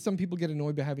 And some people get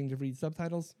annoyed by having to read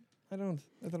subtitles. I don't.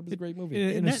 I thought it was a great movie. In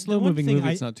And a that- the slow one moving thing movie,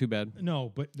 I- it's not too bad.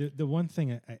 No, but the one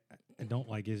thing I don't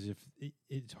like is if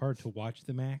it's hard to watch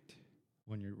them act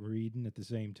when you're reading at the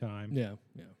same time. Yeah.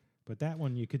 But that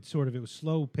one you could sort of, it was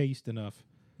slow paced enough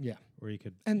Yeah. where you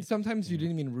could. And sometimes you Yeah.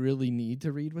 didn't even really need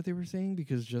to read what they were saying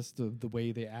because just the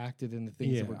way they acted and the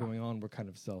things that were Yeah. going on were kind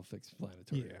of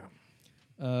self-explanatory.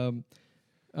 Yeah.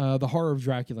 The Horror of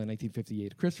Dracula,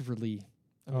 1958. Christopher Lee.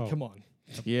 I mean, Oh. come on.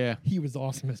 Yeah. He was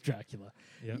awesome as Dracula.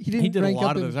 Yep. He didn't He did a rank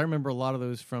lot up of in- those. I remember a lot of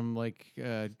those from like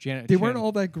Janet. They weren't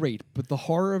all that great, but The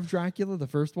Horror of Dracula, the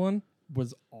first one,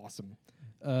 was awesome.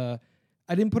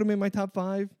 I didn't put him in my top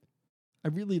 5. I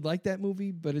really like that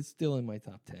movie, but it's still in my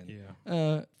top 10.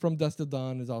 Yeah. From Dusk Till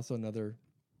Dawn is also another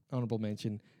honorable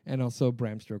mention, and also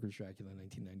Bram Stoker's Dracula,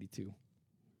 1992.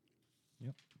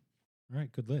 All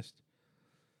right. Good list.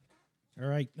 All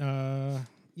right.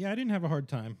 Yeah, I didn't have a hard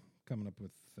time coming up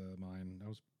with mine. I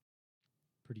was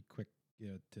pretty quick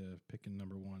at picking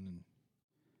number 1.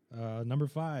 And number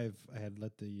 5, I had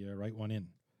Let the Right One In.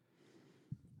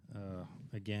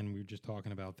 Again, we were just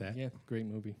talking about that. Yeah, great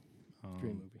movie.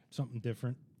 Great movie. Something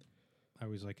different. I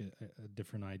always like a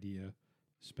different idea,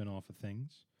 spin off of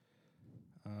things.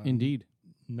 Indeed.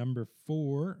 Number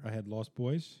 4, I had Lost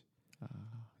Boys.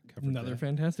 Covered Another that.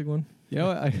 fantastic one. You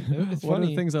know, It's one of the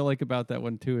funny. things I like about that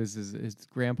one too is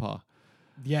Grandpa,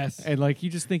 Yes. and like you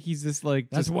just think he's this like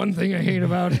That's just one thing I hate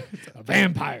about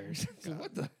vampires.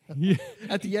 What the? yeah.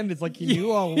 At the end, it's like he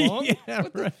knew all along. Yeah,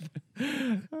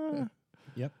 right.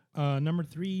 Yep. Number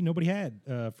 3, nobody had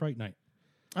Fright Night.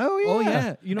 Oh yeah. Oh,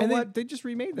 yeah. You know And what? They just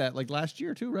remade that like last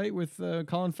year too, right? With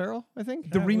Colin Farrell, I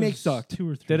think. The That remake was sucked. 2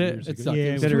 or 3 Did it? years It ago. sucked. Yeah,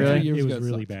 It was 2 or 3 2 or 3 years years It ago, was it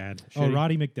really sucked. bad. Shitty. Oh,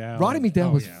 Roddy McDowell. Roddy McDowell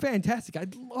Oh, was yeah. fantastic. I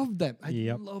loved that. I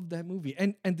Yep. loved that movie.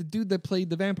 And the dude that played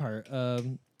the vampire.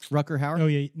 Rucker Hauer. Oh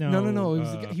yeah, no, No.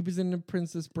 He was in The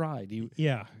Princess Bride.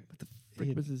 yeah, What the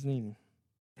frick was his name?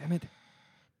 Damn it.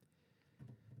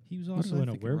 he was did also I in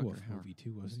a think of Rutger werewolf Hauer? movie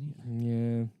too, wasn't he?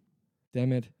 Yeah.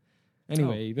 Damn it.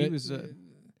 Anyway, he but, was.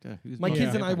 He was my Buffy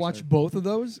kids and I Vampire watched Slayer. both of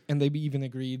those, and they even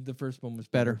agreed the first one was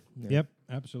better. Yeah. Yep,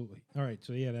 absolutely. All right,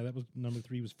 so yeah, that was number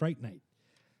 3 was Fright Night,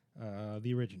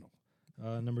 the original.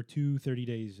 Number 2, 30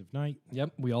 Days of Night.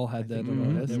 Yep. We all had I that think on we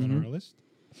our had list. that on Mhm. our list.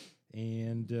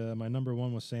 And my number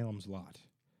 1 was Salem's Lot.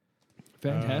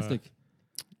 Fantastic.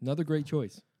 Another great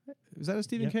choice. Was that a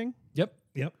Stephen Yep. King? Yep.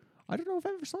 Yep. I don't know if I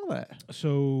ever saw that.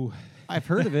 So I've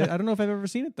heard of it. I don't know if I've ever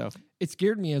seen it though. It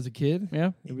scared me as a kid.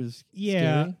 Yeah. It was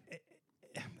yeah,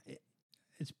 scary.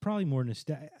 it's probably more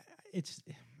nostalgic. It's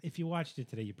if you watched it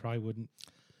today, you probably wouldn't.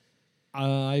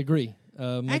 I agree.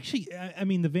 Actually, I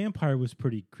mean, the vampire was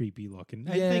pretty creepy looking.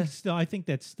 Yeah. I think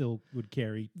that still would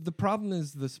carry. the problem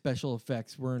is the special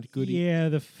effects weren't good. Yeah,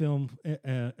 the film.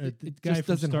 The it guy just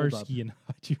from doesn't hold up. Starsky and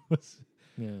Hutch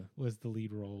was the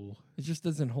lead role. It just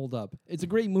doesn't hold up. It's a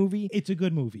great movie. It's a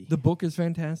good movie. The book is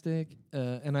fantastic,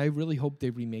 and I really hope they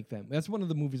remake that. That's one of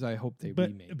the movies I hope they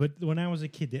remake. But when I was a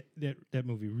kid, that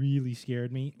movie really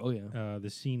scared me. Oh yeah, The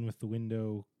scene with the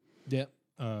window. yeah,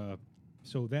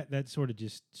 So that sort of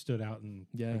just stood out, and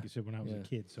Yeah. like I said, when I was a Yeah.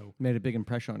 kid. So Made a big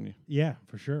impression on you. yeah,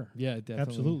 for sure. yeah. Definitely.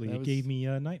 Absolutely, That it was- gave me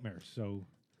nightmares. So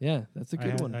Yeah, that's a I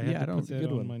good had, one. I had Yeah, to I don't- put that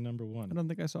good on one. my number 1. I don't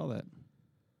think I saw that.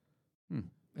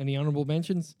 Any honorable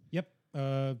mentions? Yep.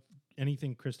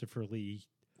 Anything Christopher Lee.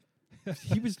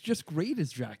 He was just great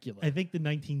as Dracula. I think the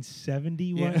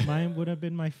 1970 one, Yeah. mine would have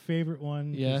been my favorite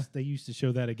one. 'cause Yeah. They used to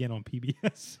show that again on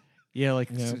PBS. Yeah, like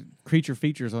Yeah. Creature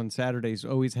Features on Saturdays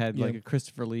always had like Yeah. a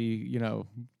Christopher Lee,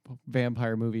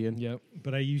 vampire movie. And Yep.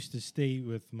 But I used to stay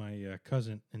with my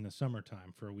cousin in the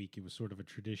summertime for a week. It was sort of a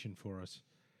tradition for us.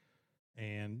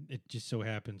 And it just so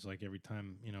happens like every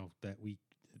time, that week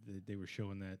they were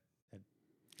showing that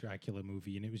Dracula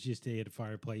movie. And it was just they had a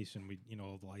fireplace and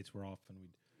all the lights were off and we'd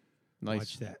nice.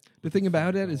 watch that. The with thing fire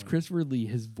about it is going. Christopher Lee,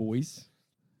 his voice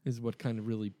is what kind of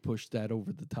really pushed that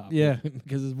over the top. Yeah.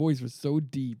 because his voice was so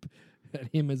deep that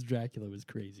him as Dracula was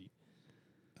crazy.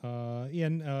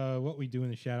 And What We Do in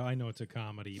the Shadow. I know it's a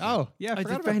comedy. but- Oh, yeah, I It's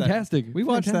forgot about fantastic. that. We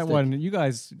watched that Fantastic. one. You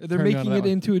guys, They're turned me on making to it that one.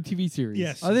 into a TV series.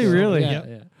 Yes. Are they really? Yeah, Yep.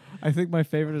 yeah. I think my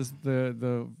favorite is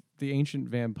the ancient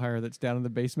vampire that's down in the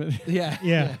basement. Yeah.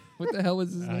 Yeah. What the hell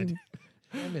was his I name?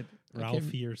 Damn it.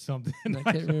 Ralphie or something. I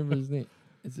can't remember his name.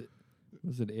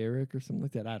 Was it Eric or something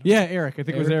like that? I don't Yeah, Eric. I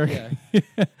think it was Eric.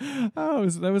 Yeah. Oh,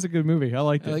 that was a good movie. I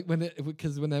liked I it. like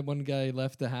because when that one guy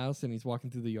left the house and he's walking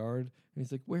through the yard and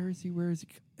he's like, "Where is he? Where is he?"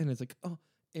 And it's like, "Oh,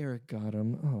 Eric got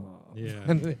him." Oh, Yeah.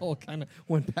 And they all kind of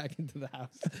went back into the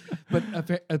house. But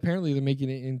apparently, they're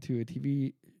making it into a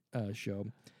TV show.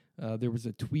 There was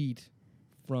a tweet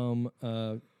from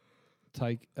Taika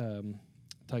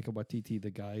Waititi,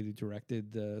 the guy who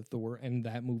directed Thor and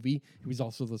that movie. He was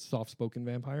also the soft-spoken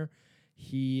vampire.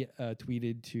 He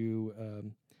tweeted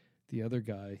to the other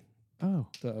guy, Oh,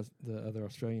 the other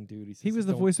Australian dude. He, says, he was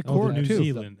the "Don't-" voice of Oh, the Korg New too.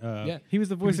 Zealand. Yeah, He was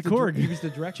the he voice was of the Korg. He was the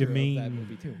director of that Jermaine-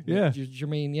 movie too. Yeah.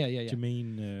 Jermaine. Yeah.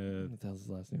 Jermaine. What the hell's his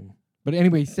last name? But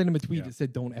anyway, he sent him a tweet Yeah. that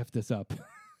said, "Don't f this up."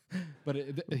 But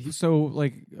So,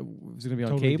 like, was it gonna be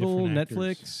on Totally cable, different actors.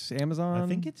 Netflix, Amazon? I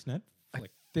think it's Netflix. I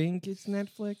think it's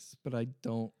Netflix, but I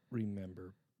don't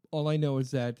remember. All I know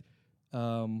is that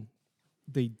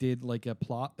they did like a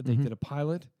plot. They Mhm. did a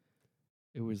pilot.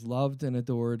 It was loved and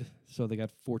adored, so they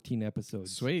got 14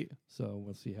 episodes. Sweet. So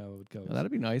we'll see how it goes. Oh, that'd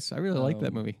be nice. I really like that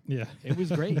Um, movie. Yeah. It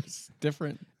was great. It's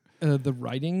different. The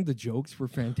writing, the jokes were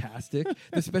fantastic.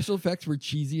 The special effects were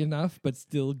cheesy enough, but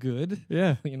still good.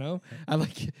 Yeah. You know, I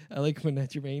like when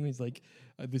that Jermaine is like,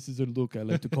 "This is a look I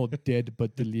like to call dead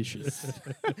but delicious."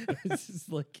 It's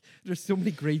just like there's so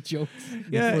many great jokes.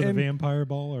 Yeah, Before the and- vampire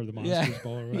ball or the monsters Yeah.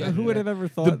 ball or Yeah, whatever. Who would have ever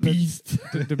thought The that- Beast.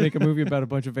 to make a movie about a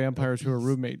bunch of vampires who are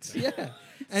roommates? Yeah,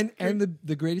 and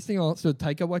the greatest thing also,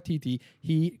 Taika Waititi,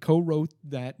 he co-wrote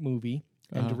that movie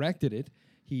and Uh-huh. directed it.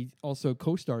 He also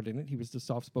co-starred in it. He was the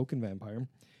soft-spoken vampire.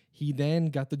 He then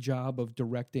got the job of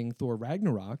directing Thor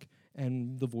Ragnarok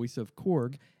and the voice of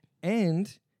Korg,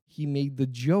 and he made the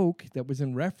joke that was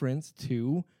in reference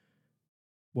to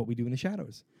What We Do in the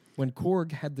Shadows. When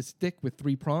Korg had the stick with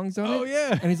 3 prongs on it, Oh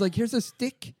yeah. and he's like, "Here's a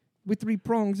stick with 3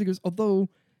 prongs." He goes, "Although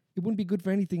it wouldn't be good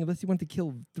for anything unless you want to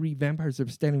kill 3 vampires that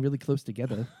are standing really close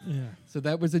together. Yeah. So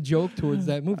that was a joke towards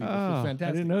that movie, which was I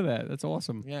fantastic. didn't know that. That's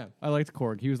awesome. Yeah, I liked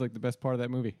Korg. He was like the best part of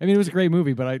that movie. I mean, it was a great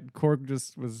movie, but Korg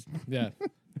just was. yeah,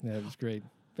 yeah. It was great,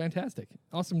 fantastic,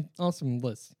 awesome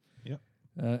list. Yep.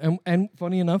 And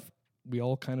funny enough, we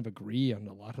all kind of agree on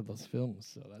a lot of those films,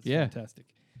 so that's fantastic.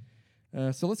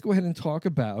 So let's go ahead and talk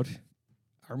about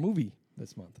our movie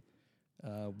this month.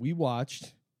 We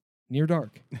watched Near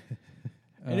Dark.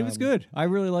 And it was good. I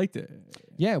really liked it.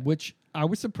 Yeah, which I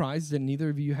was surprised that neither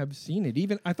of you have seen it.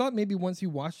 Even I thought maybe once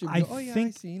you watched it, you'd go,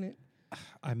 I've seen it.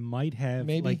 I might have,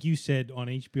 Maybe. like you said, on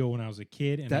HBO when I was a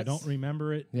kid, and I don't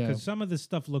remember it because some of the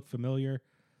stuff looked familiar,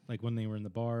 like when they were in the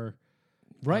bar.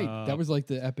 Right, that was like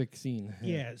the epic scene.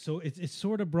 Yeah, so it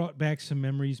sort of brought back some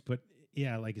memories, but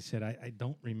yeah, like I said, I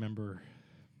don't remember.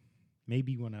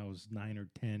 Maybe when I was 9 or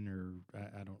 10, or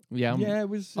I don't. Yeah, it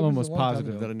was. I'm almost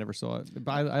positive that I never saw it,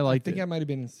 but I liked it. I think I might have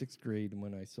been in 6th grade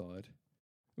when I saw it.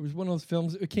 It was one of those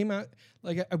films. It came out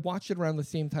like I watched it around the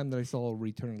same time that I saw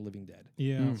Return of the Living Dead.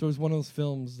 Yeah. So it was one of those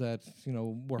films that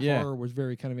where horror was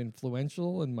very kind of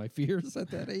influential in my fears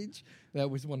at that age. That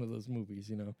was one of those movies,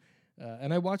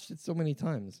 and I watched it so many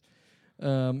times.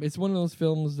 It's one of those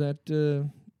films that.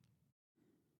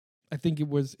 I think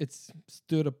it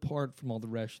stood apart from all the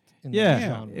rest in that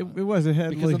genre. It was. It had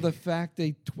because of the fact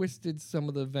they twisted some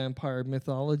of the vampire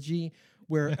mythology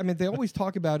where, I mean, they always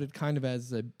talk about it kind of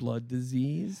as a blood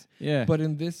disease. Yeah. But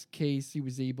in this case, he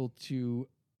was able to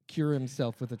cure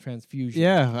himself with a transfusion.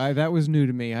 Yeah, that was new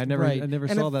to me. I never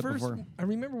And saw at that first, before. I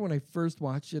remember when I first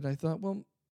watched it, I thought, well,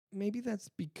 maybe that's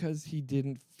because he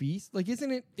didn't feast. Like,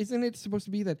 isn't it supposed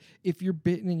to be that if you're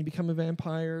bitten and you become a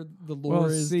vampire, the lore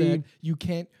is that you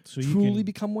can't truly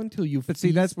become one till you But feast?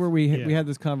 see, that's where we had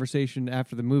this conversation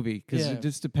after the movie because it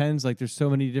just depends. Like, there's so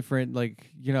many different, depending.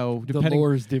 The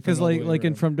lore is different. Because like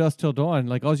in From Dusk Till Dawn,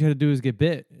 like all you had to do is get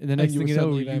bit, and the next thing you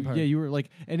know, you were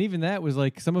like, and even that was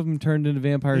like some of them turned into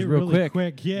vampires real really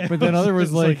quick. Yeah. But then other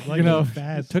was like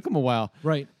fast. it took them a while.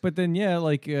 Right. But then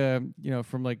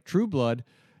from like True Blood,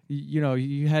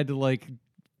 you had to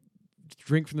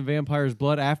drink from the vampire's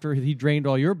blood after he drained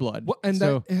all your blood. Well, and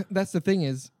that's the thing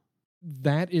is,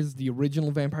 that is the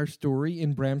original vampire story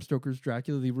in Bram Stoker's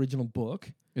Dracula, the original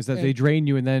book. Is that they drain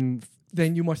you and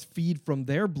then you must feed from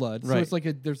their blood. Right. So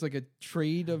it's there's a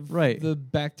trade of the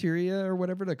bacteria or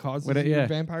whatever that causes your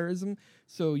vampirism.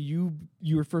 So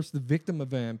you're first the victim of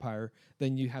vampire,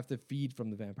 then you have to feed from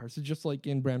the vampire. So just like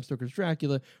in Bram Stoker's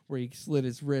Dracula, where he slit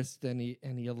his wrist and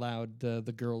he allowed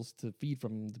the girls to feed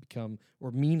from him to become,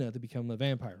 or Mina to become a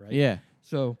vampire, right? Yeah.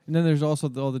 So and then there's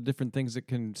also all the different things that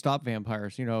can stop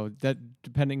vampires. That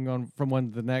depending on from one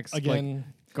to the next. Again. Like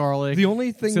garlic, the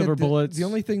only thing silver bullets. The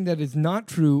only thing that is not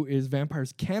true is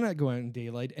vampires cannot go out in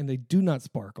daylight and they do not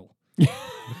sparkle.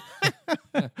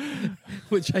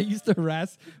 Which I used to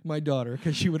harass my daughter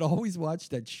because she would always watch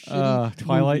that shitty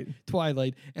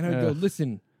Twilight, and I would go,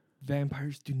 listen,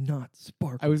 vampires do not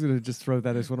sparkle. I was going to just throw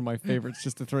that as one of my favorites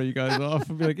just to throw you guys off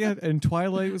and be like, yeah, and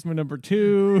Twilight was my number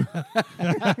 2.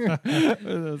 I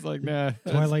was like, nah.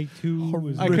 Twilight 2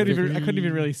 was I couldn't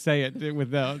even really say it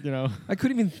without, I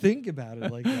couldn't even think about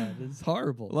it like that. It's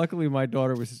horrible. Luckily, my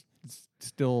daughter was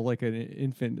still like an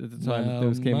infant at the time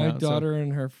those came out. My daughter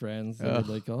and her friends, they were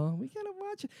like, oh, we got to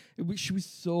watch it. She was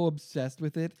so obsessed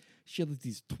with it. She had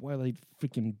these Twilight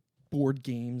freaking board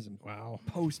games and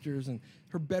posters, and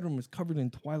her bedroom was covered in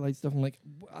Twilight stuff. I'm like,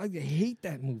 I hate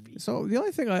that movie. So the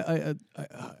only thing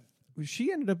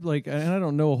she ended up and I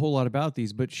don't know a whole lot about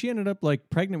these, but she ended up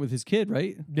pregnant with his kid,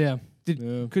 right? Yeah.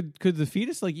 Could the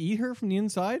fetus eat her from the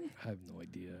inside? I have no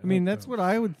idea. I mean, that's what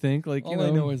I would think. All I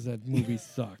know is that movie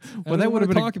sucks. Well, that would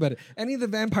have talk about it. Any of the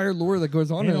vampire lore that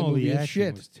goes on in the movie is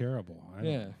shit. Was terrible.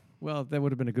 Well, that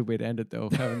would have been a good way to end it, though,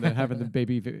 having the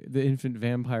baby, the infant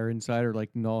vampire inside her,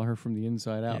 gnaw her from the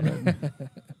inside out,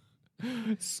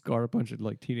 scar a bunch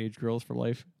of teenage girls for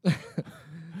life.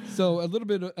 So a little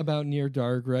bit about Near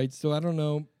Dark, right? So I don't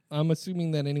know. I'm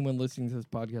assuming that anyone listening to this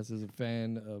podcast is a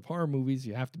fan of horror movies.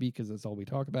 You have to be because that's all we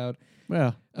talk about.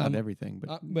 Well, not everything,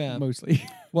 but mostly.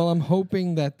 Well, I'm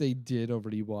hoping that they did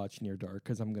already watch Near Dark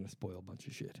because I'm going to spoil a bunch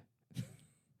of shit.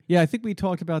 Yeah, I think we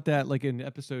talked about that in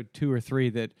episode 2 or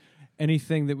 3 that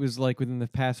anything that was within the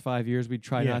past 5 years, we'd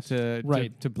try not to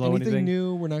blow anything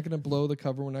new. We're not going to blow the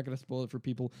cover. We're not going to spoil it for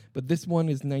people. But this one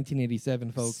is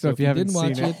 1987, folks. So if you didn't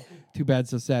watch it, too bad,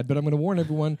 so sad. But I'm going to warn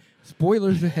everyone,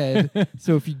 spoilers ahead.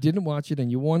 So if you didn't watch it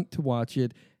and you want to watch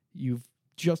it, you've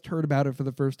just heard about it for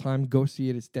the first time, go see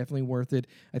it. It's definitely worth it.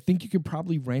 I think you could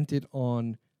probably rent it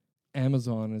on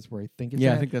Amazon is where I think it's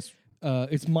at. I think that's...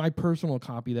 it's my personal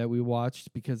copy that we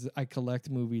watched because I collect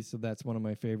movies, so that's one of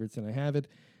my favorites, and I have it.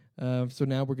 So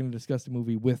now we're going to discuss the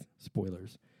movie with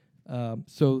spoilers.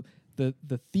 So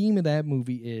the theme of that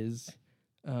movie is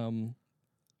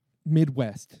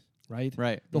Midwest, right?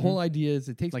 Right. The whole idea is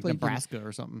it takes Like place Nebraska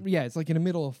or something. Yeah, it's like in the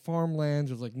middle of farmlands.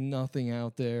 There's like nothing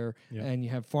out there, and you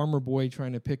have farmer boy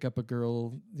trying to pick up a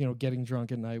girl, getting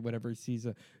drunk at night. Whatever, he sees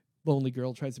a lonely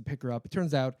girl, tries to pick her up. It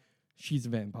turns out she's a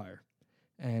vampire,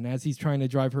 and as he's trying to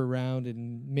drive her around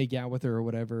and make out with her or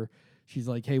whatever, she's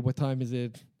like, "Hey, what time is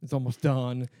it? It's almost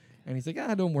dawn." And he's like,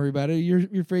 "Don't worry about it.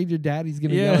 You're afraid your daddy's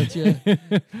gonna yell at you."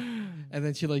 And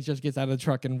then she like just gets out of the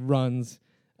truck and runs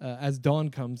as dawn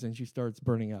comes, and she starts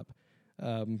burning up.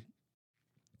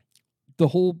 The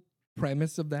whole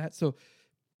premise of that. So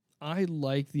I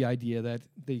like the idea that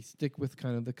they stick with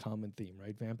kind of the common theme,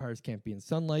 right? Vampires can't be in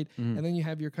sunlight. And then you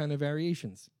have your kind of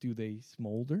variations. Do they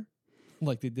smolder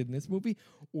like they did in this movie?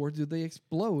 Or do they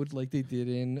explode like they did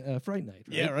in Fright Night?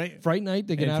 Right? Yeah, right. Fright Night,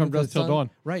 they get And out from of the dusk till sun. dawn.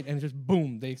 Right, and just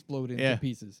boom, they explode into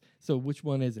pieces. So which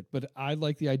one is it? But I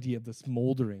like the idea of the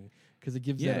smoldering because it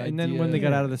gives that idea. And then when they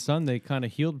got out of the sun, they kind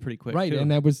of healed pretty quick. Right, too. and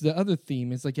that was the other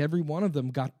theme. Is like every one of them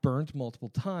got burnt multiple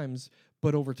times,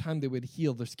 but over time they would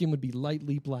heal. Their skin would be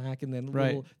lightly black, and then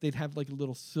they'd have like a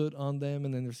little soot on them,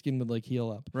 and then their skin would like heal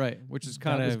up. Right, which is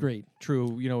kind of great. True,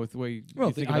 with the way you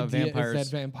Well, think the about idea vampires. is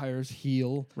that vampires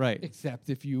heal, Right. except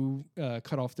if you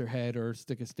cut off their head or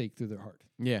stick a stake through their heart.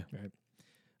 Yeah.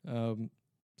 Right.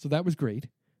 So that was great,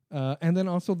 and then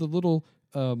also the little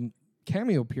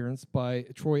cameo appearance by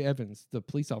Troy Evans, the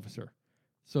police officer.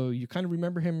 So you kind of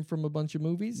remember him from a bunch of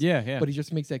movies. Yeah. But he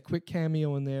just makes that quick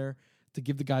cameo in there to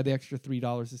give the guy the extra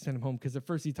 $3 to send him home. Because at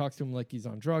first he talks to him like he's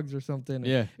on drugs or something.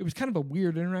 Yeah. It was kind of a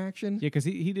weird interaction. Yeah, because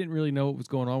he didn't really know what was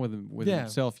going on with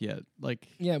himself yet. Like,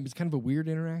 Yeah, it was kind of a weird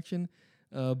interaction.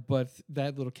 But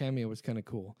that little cameo was kind of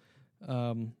cool.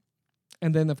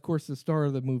 And then, of course, the star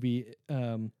of the movie,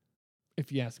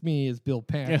 if you ask me, is Bill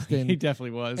Paxton. he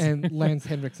definitely was. And Lance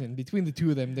Henriksen. Between the two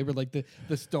of them, they were like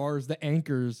the stars, the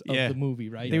anchors of the movie,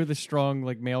 right? They were the strong,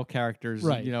 like, male characters,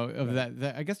 Right. Of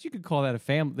that. I guess you could call that a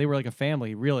family. They were like a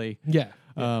family, really. Yeah.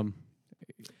 Um,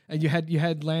 And you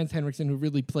had Lance Henriksen, who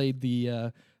really played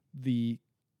the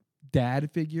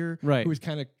dad figure, Right. Who was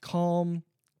kind of calm,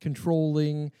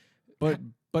 controlling, but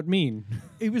mean.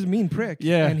 He was a mean prick,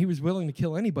 Yeah. and he was willing to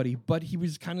kill anybody, but he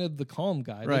was kind of the calm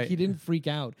guy. Like, Right. he didn't freak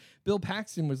out. Bill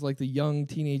Paxton was like the young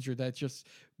teenager that just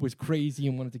was crazy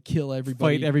and wanted to kill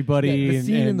everybody. Fight everybody. Yeah, the and,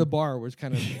 scene in and- the bar was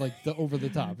kind of like the over the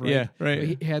top, right? Yeah, right. Where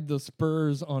he had the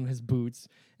spurs on his boots,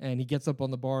 and he gets up on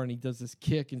the bar and he does this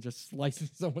kick and just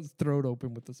slices someone's throat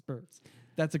open with the spurs.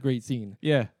 That's a great scene.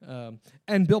 Yeah.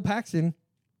 And Bill Paxton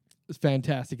is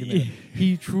fantastic in that.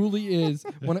 He truly is.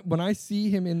 When I see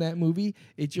him in that movie,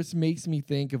 it just makes me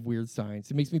think of Weird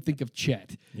Science. It makes me think of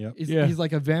Chet. Yep. He's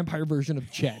like a vampire version of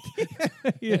Chet.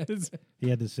 Yes. He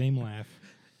had the same laugh.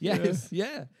 Yes,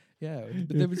 yeah.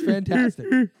 But it was fantastic.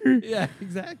 Yeah,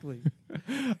 exactly.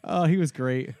 Oh, he was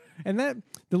great. And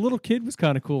the little kid was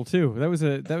kind of cool too. That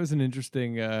was an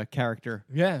interesting character.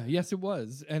 Yeah, yes, it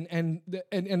was, and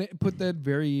it put that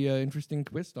very interesting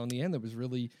twist on the end. That was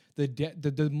really the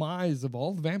demise of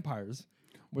all the vampires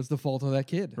was the fault of that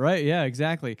kid. Right? Yeah,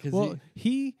 exactly. 'Cause Well,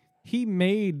 he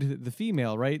made the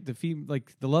female, right?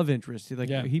 Like the love interest.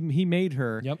 He made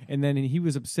her. Yep. And then he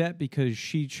was upset because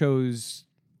she chose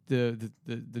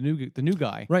the new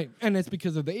guy. Right, and it's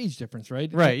because of the age difference,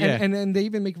 right? Right, yeah. And then they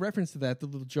even make reference to that, the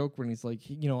little joke when he's like,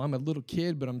 I'm a little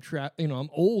kid, but I'm trapped. I'm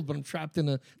old, but I'm trapped in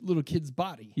a little kid's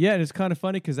body. Yeah, and it's kind of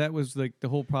funny because that was like the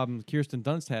whole problem Kirsten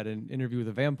Dunst had in Interview with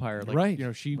a Vampire. Like,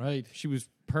 Right, she was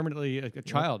permanently a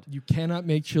child. You cannot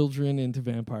make children into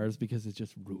vampires because it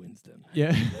just ruins them.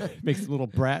 Yeah, makes little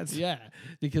brats. Yeah,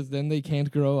 because then they can't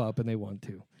grow up and they want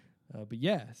to. But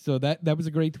yeah, so that was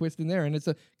a great twist in there, and it's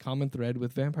a common thread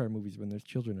with vampire movies when there's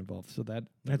children involved. So that's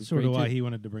That's sort of why he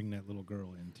wanted to bring that little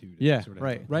girl in too. To Yeah, sort of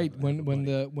right. have right have when a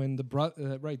when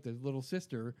buddy. the little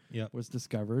sister Yep. was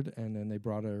discovered, and then they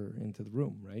brought her into the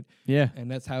room, right? Yeah. And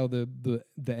that's how the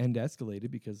end escalated,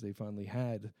 because they finally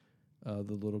had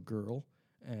the little girl,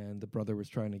 and the brother was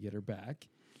trying to get her back.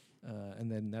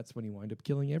 And then that's when he wound up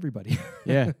killing everybody.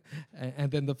 Yeah.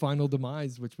 and then the final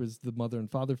demise, which was the mother and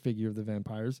father figure of the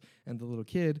vampires and the little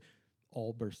kid,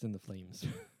 all burst into flames.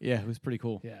 Yeah, it was pretty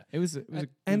cool. Yeah. It was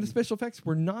And the special effects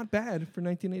were not bad for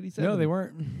 1987. No, they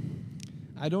weren't.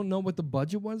 I don't know what the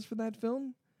budget was for that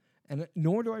film, and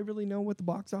nor do I really know what the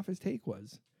box office take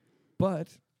was.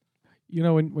 But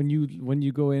When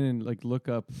you go in and like look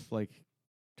up like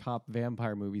top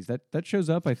vampire movies. That shows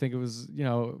up. I think it was,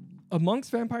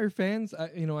 Amongst vampire fans, I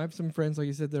have some friends, like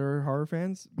you said, that are horror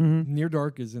fans. mm-hmm. Near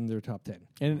Dark is in their top 10.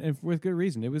 and with good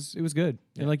reason. It was good.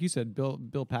 Yeah. And like you said,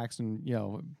 Bill Paxton,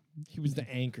 He was the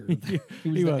anchor.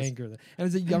 He was. Anchor. And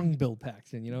it's a young Bill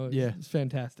Paxton, Yeah. It's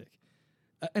fantastic.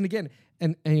 And again,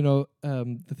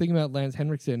 the thing about Lance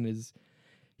Henriksen is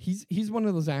he's one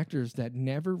of those actors that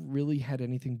never really had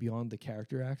anything beyond the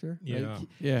character actor. Yeah. Right?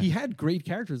 Yeah. He had great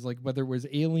characters, like whether it was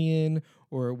Alien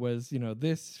or it was,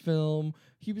 this film.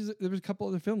 There was a couple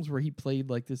other films where he played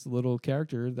like this little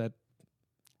character that,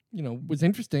 was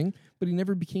interesting, but he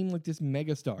never became like this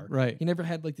mega star. Right. He never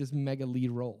had like this mega lead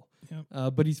role.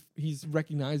 Yep. But he's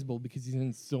recognizable because he's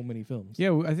in so many films.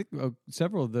 Yeah, I think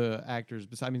several of the actors,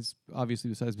 obviously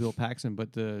besides Bill Paxton,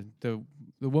 but the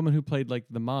woman who played like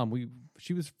the mom,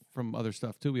 she was from other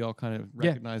stuff too. We all kind of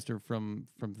recognized her from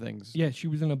things. Yeah, she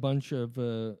was in a bunch of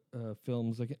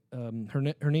films. Like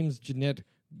her name's Jeanette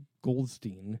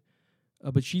Goldstein,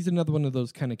 but she's another one of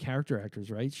those kind of character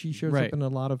actors, right? She shows up in a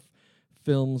lot of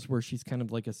films where she's kind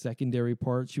of like a secondary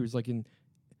part.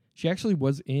 She actually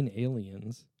was in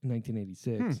Aliens in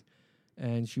 1986,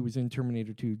 and she was in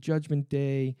Terminator 2: Judgment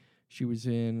Day. She was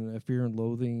in Fear and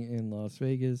Loathing in Las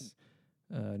Vegas,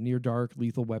 Near Dark,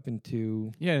 Lethal Weapon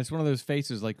 2. Yeah, it's one of those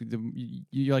faces like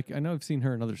you like. I know I've seen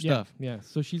her in other stuff. Yeah.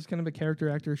 So she's kind of a character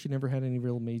actor. She never had any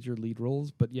real major lead roles,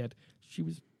 but yet she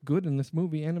was good in this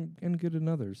movie and good in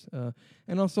others.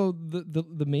 And also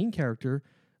the main character.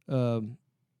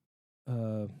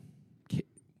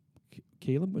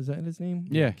 Caleb, was that his name?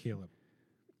 Yeah. Caleb.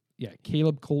 Yeah,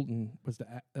 Caleb Colton was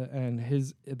and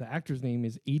the actor's name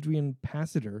is Adrian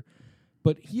Passiter,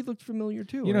 but he looked familiar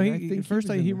too. He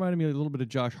he reminded me a little bit of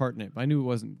Josh Hartnett. I knew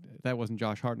that wasn't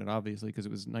Josh Hartnett, obviously, because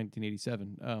it was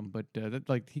 1987. But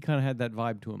he kind of had that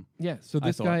vibe to him. Yeah. So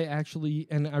this guy actually,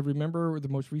 and I remember the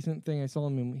most recent thing I saw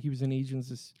him in. He was in Agents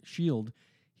of S.H.I.E.L.D.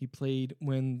 He played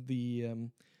when the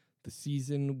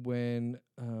season when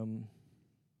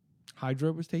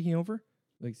Hydra was taking over,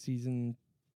 like season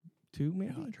 2,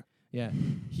 maybe. Hydra. Yeah,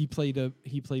 he played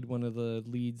one of the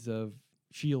leads of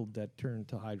S.H.I.E.L.D. that turned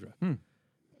to Hydra.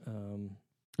 And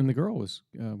the girl was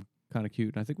kind of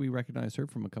cute. And I think we recognized her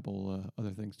from a couple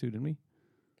other things too, didn't we?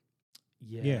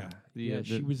 Yeah.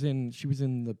 She was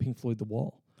in the Pink Floyd The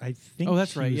Wall. I think. Oh,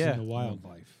 that's she right. was Yeah, in The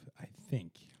Wildlife. I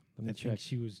think. Let me I check. think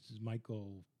she was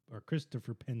Michael or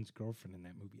Christopher Penn's girlfriend in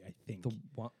that movie. I think. The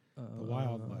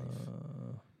Wildlife.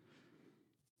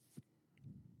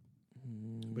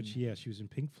 But she was in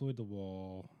Pink Floyd The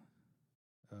Wall.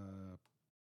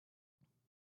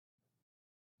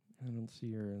 I don't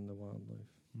see her in The Wildlife.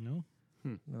 No.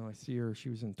 No, I see her. She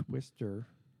was in Twister.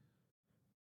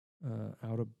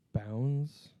 Out of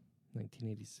Bounds,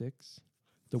 1986.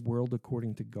 The World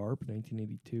According to Garp,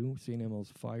 1982. St.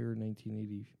 Elmo's Fire,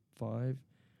 1985.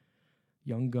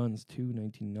 Young Guns 2,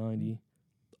 1990.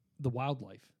 The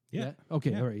Wildlife. Yeah.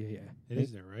 Okay. Yeah. All right. Yeah. It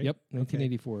is there, right? Yep. Okay.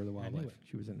 1984. The I knew Wildlife. it.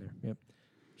 She was in there. Yep.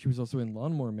 She was also in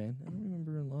Lawnmower Man. I don't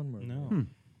remember her in Lawnmower No. Man.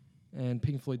 And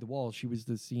Pink Floyd The Wall. She was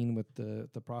the scene with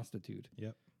the prostitute.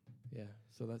 Yep. Yeah.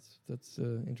 So that's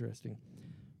interesting,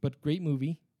 but great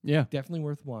movie. Yeah, Definitely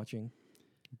worth watching.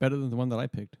 better than the one that I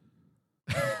picked.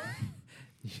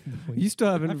 You You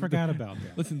still haven't. I forgot about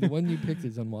that. Listen, the one you picked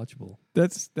is unwatchable.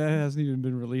 That hasn't even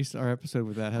been released. Our episode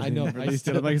with that hasn't know, even I released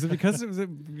yet. I'm like, is it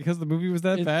because the movie was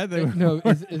that bad? They were No,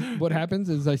 what happens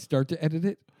is I start to edit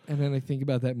it, and then I think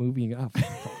about that movie and go,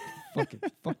 oh,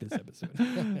 fuck this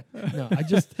episode. No, I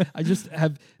just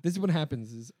have. This is what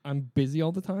happens: is I'm busy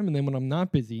all the time, and then when I'm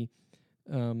not busy,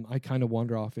 I kind of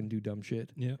wander off and do dumb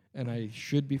shit. Yeah. And I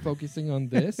should be focusing on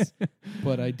this,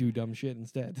 but I do dumb shit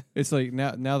instead. It's like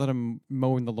now that I'm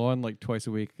mowing the lawn like twice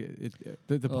a week, the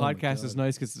Oh my podcast is God.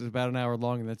 nice because it's about an hour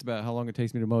long, and that's about how long it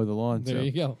takes me to mow the lawn. There so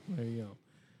you go. There you go.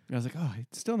 And I was like, oh,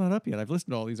 it's still not up yet. I've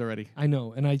listened to all these already. I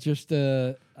know, and I just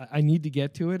I need to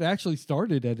get to it. I actually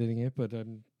started editing it, but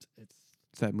it's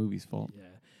It's that movie's fault. yeah.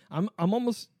 I'm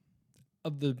almost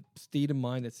of the state of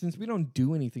mind that since we don't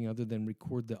do anything other than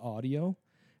record the audio,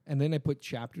 and then I put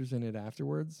chapters in it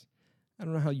afterwards. I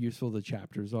don't know how useful the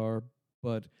chapters are,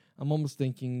 but I'm almost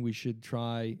thinking we should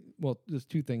try. Well, there's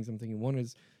two things I'm thinking. One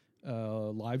is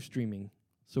live streaming.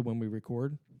 So when we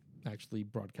record, actually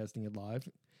broadcasting it live.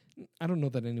 I don't know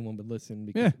that anyone would listen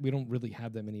because we don't really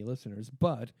have that many listeners,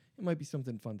 but it might be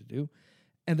something fun to do.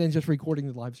 And then just recording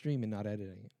the live stream and not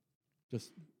editing it.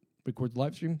 Just record the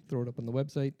live stream, throw it up on the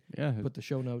website, Yeah, put the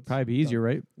show notes. probably be easier,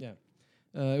 right? Yeah.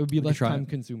 It would be We could less try it. time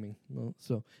consuming. Well,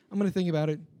 so I'm going to think about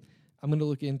it. I'm going to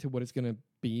look into what it's going to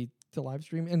be to live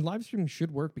stream. And live stream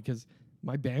should work because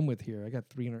my bandwidth here, I got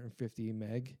 350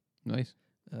 meg. Nice.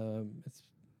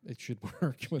 It should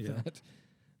work with Yeah. that.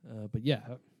 But yeah,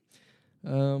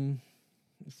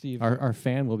 let's see if Our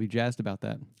fan will be jazzed about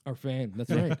that. our fan. That's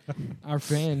right. Our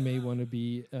fan may want to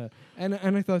be, and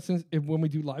I thought when we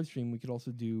do live stream, we could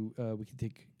also do we could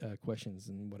take questions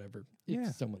and whatever. Yeah.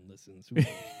 If someone listens,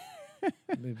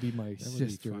 maybe my That would be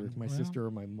sister, fun. my Well. sister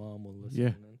or my mom will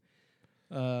listen.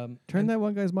 Yeah. Turn that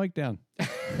one guy's mic down.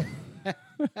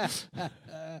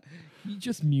 You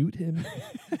just mute him.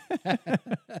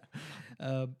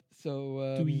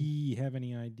 Do we have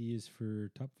any ideas for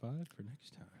top 5 for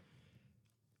next time?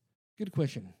 Good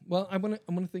question. Well, I'm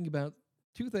gonna think about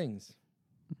 2 things.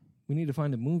 We need to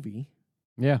find a movie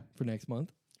Yeah. for next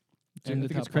month. I And the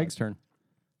think it's top Craig's 5. turn.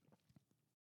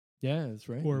 Yeah, that's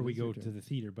right. Or It we is your go turn. to the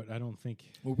theater, but I don't think.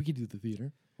 Or we could do the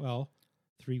theater. Well,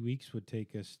 3 weeks would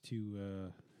take us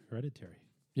to Hereditary.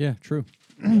 Yeah, true.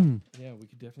 Yeah, we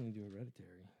could definitely do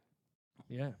Hereditary.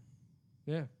 Yeah.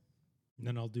 Yeah. And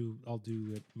then I'll do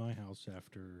at my house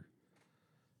after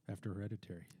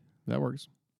Hereditary. That works.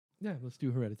 Yeah, let's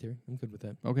do Hereditary. I'm good with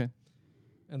that. Okay.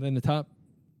 And then the top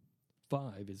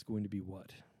 5 is going to be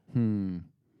what?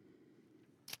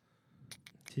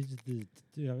 Tis the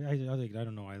I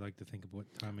don't know. I like to think of what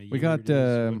time of year We got, it is, what's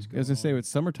I was going to say, going with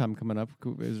summertime coming up,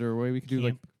 is there a way we could do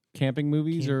like Camp- camping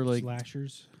movies Camp or like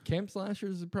slashers. Camp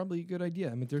slashers is probably a good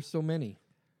idea. I mean, there's so many.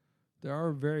 There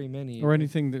are very many. or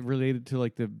anything that related to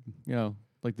like the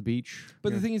like the beach? But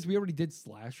you the know, thing is, we already did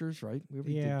slashers, right? We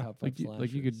already Yeah, did top 5 like slashers.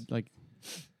 like you could like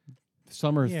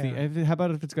summer Yeah. theme. How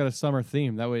about if it's got a summer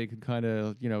theme? That way it could kind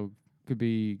of could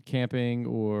be camping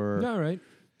or All right.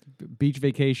 beach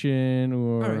vacation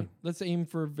or All right. Let's aim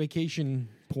for vacation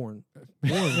porn.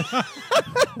 Porn.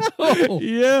 Oh,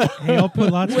 yeah. Hey, I'll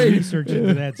put lots of research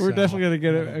into that. We're Sal. definitely gonna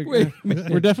get a Wait a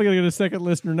minute. we're definitely gonna get a second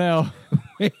listener now.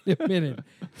 Wait a minute.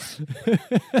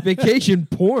 Vacation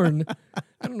porn.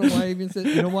 I don't know why I even said.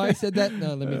 You know why I said that?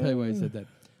 No, let me tell you why I said that.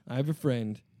 I have a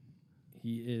friend.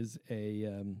 He is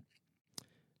a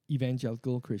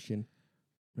evangelical Christian,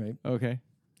 right? Okay.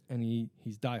 And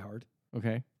he's diehard.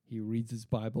 Okay. He reads his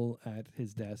Bible at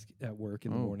his desk at work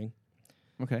in the Oh. morning.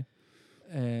 Okay.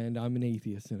 And I'm an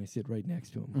atheist, and I sit right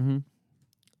next to him.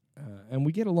 Mm-hmm. And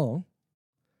we get along.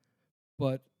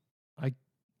 But I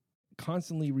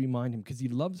constantly remind him, because he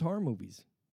loves horror movies.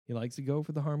 He likes to go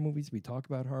for the horror movies. We talk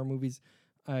about horror movies.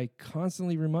 I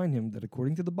constantly remind him that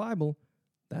according to the Bible,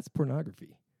 that's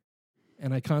pornography.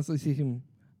 And I constantly see him,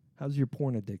 how's your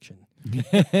porn addiction?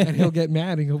 And he'll get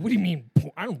mad and go, what do you mean?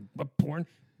 I don't porn.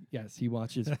 Yes, he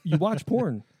watches. You watch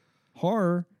porn.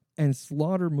 Horror and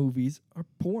slaughter movies are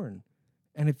porn.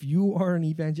 And if you are an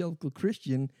evangelical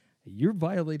Christian, you're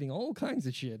violating all kinds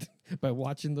of shit by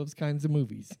watching those kinds of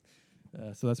movies.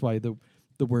 So that's why the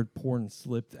word porn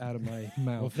slipped out of my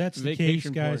mouth. Well, if that's the case,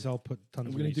 Vacation guys, porn. I'll put tons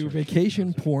I'm of going to do research.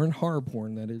 vacation porn, horror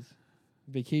porn, that is.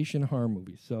 Vacation horror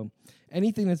movies. So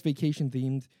anything that's vacation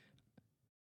themed,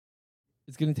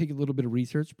 it's going to take a little bit of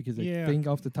research because Yeah. I think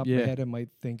off the top of Yeah. my head I might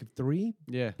think of 3,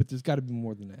 Yeah. but there's got to be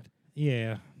more than that.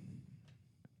 Yeah.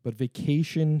 But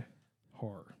vacation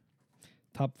horror,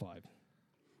 top 5.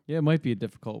 Yeah, it might be a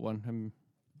difficult one.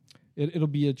 It'll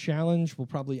be a challenge. We'll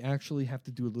probably actually have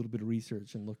to do a little bit of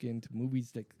research and look into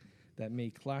movies that may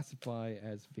classify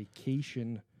as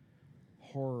vacation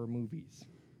horror movies.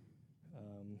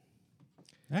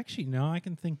 Actually, no, I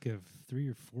can think of 3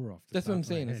 or 4 off the That's top what I'm of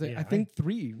my saying. head. Is Yeah, I think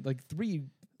 3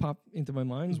 pop into my Does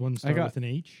mind. one start got- with an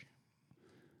H?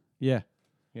 Yeah.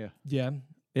 Yeah. Yeah,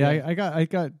 Yeah. I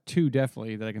got 2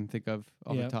 definitely that I can think of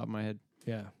off Yeah. the top of my head.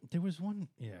 Yeah. There was one.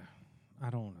 Yeah, I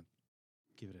don't want to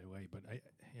give it away, but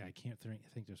I can't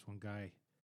think there's one guy.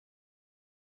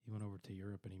 He went over to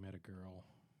Europe and he met a girl.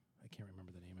 I can't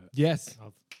remember the name of it. Yes.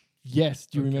 Yes.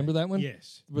 Do you Okay. remember that one?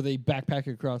 Yes. Where they backpack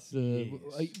across Yes.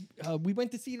 we went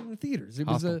to see it in the theaters. It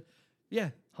Hostel.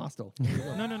 was Hostel.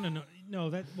 No.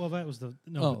 That was the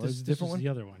no. Oh, but it was this a different was one? the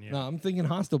other one. Yeah. No, I'm thinking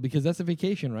Hostel because that's a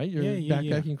vacation, right? You're Yeah.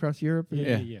 backpacking across Europe.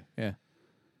 Yeah.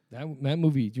 That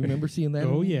movie. Do you remember seeing that?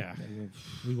 Oh, movie? yeah.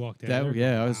 We walked out. That- there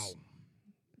yeah, going, I was- wow.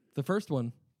 The first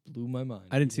one blew my mind.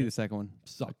 I didn't see the second one.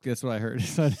 Sucked. That's what I heard.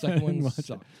 The second one Watch it.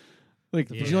 sucked. Like,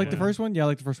 did you like the Yeah. first one? Yeah, I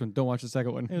like the first one. Don't watch the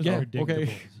second one. It was Yeah, predictable.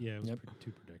 okay. Yeah, it was Yep.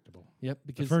 too predictable. Yep. The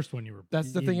Because first one you were.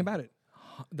 that's the thing you- about it.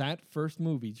 That first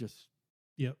movie just.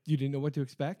 Yep. You didn't know what to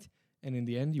expect, and in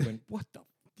the end, you went, "What the?"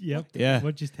 Yep. Yeah.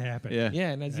 What just happened? Yeah.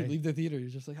 Yeah, and as you Right. leave the theater, you're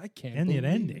just like, "I can't." And the believe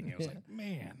ending. it." It was Yeah. like,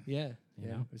 man. Yeah, You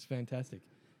yeah, know? it was fantastic.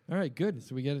 All right, good.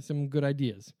 So we got some good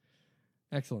ideas.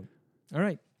 Excellent. All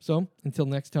right, so until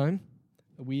next time,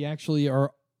 we actually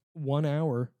are 1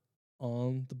 hour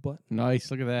on the button.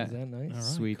 Nice. Look at Is that. that nice? All right.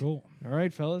 Sweet. Cool. All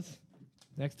right, fellas.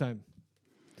 Next time.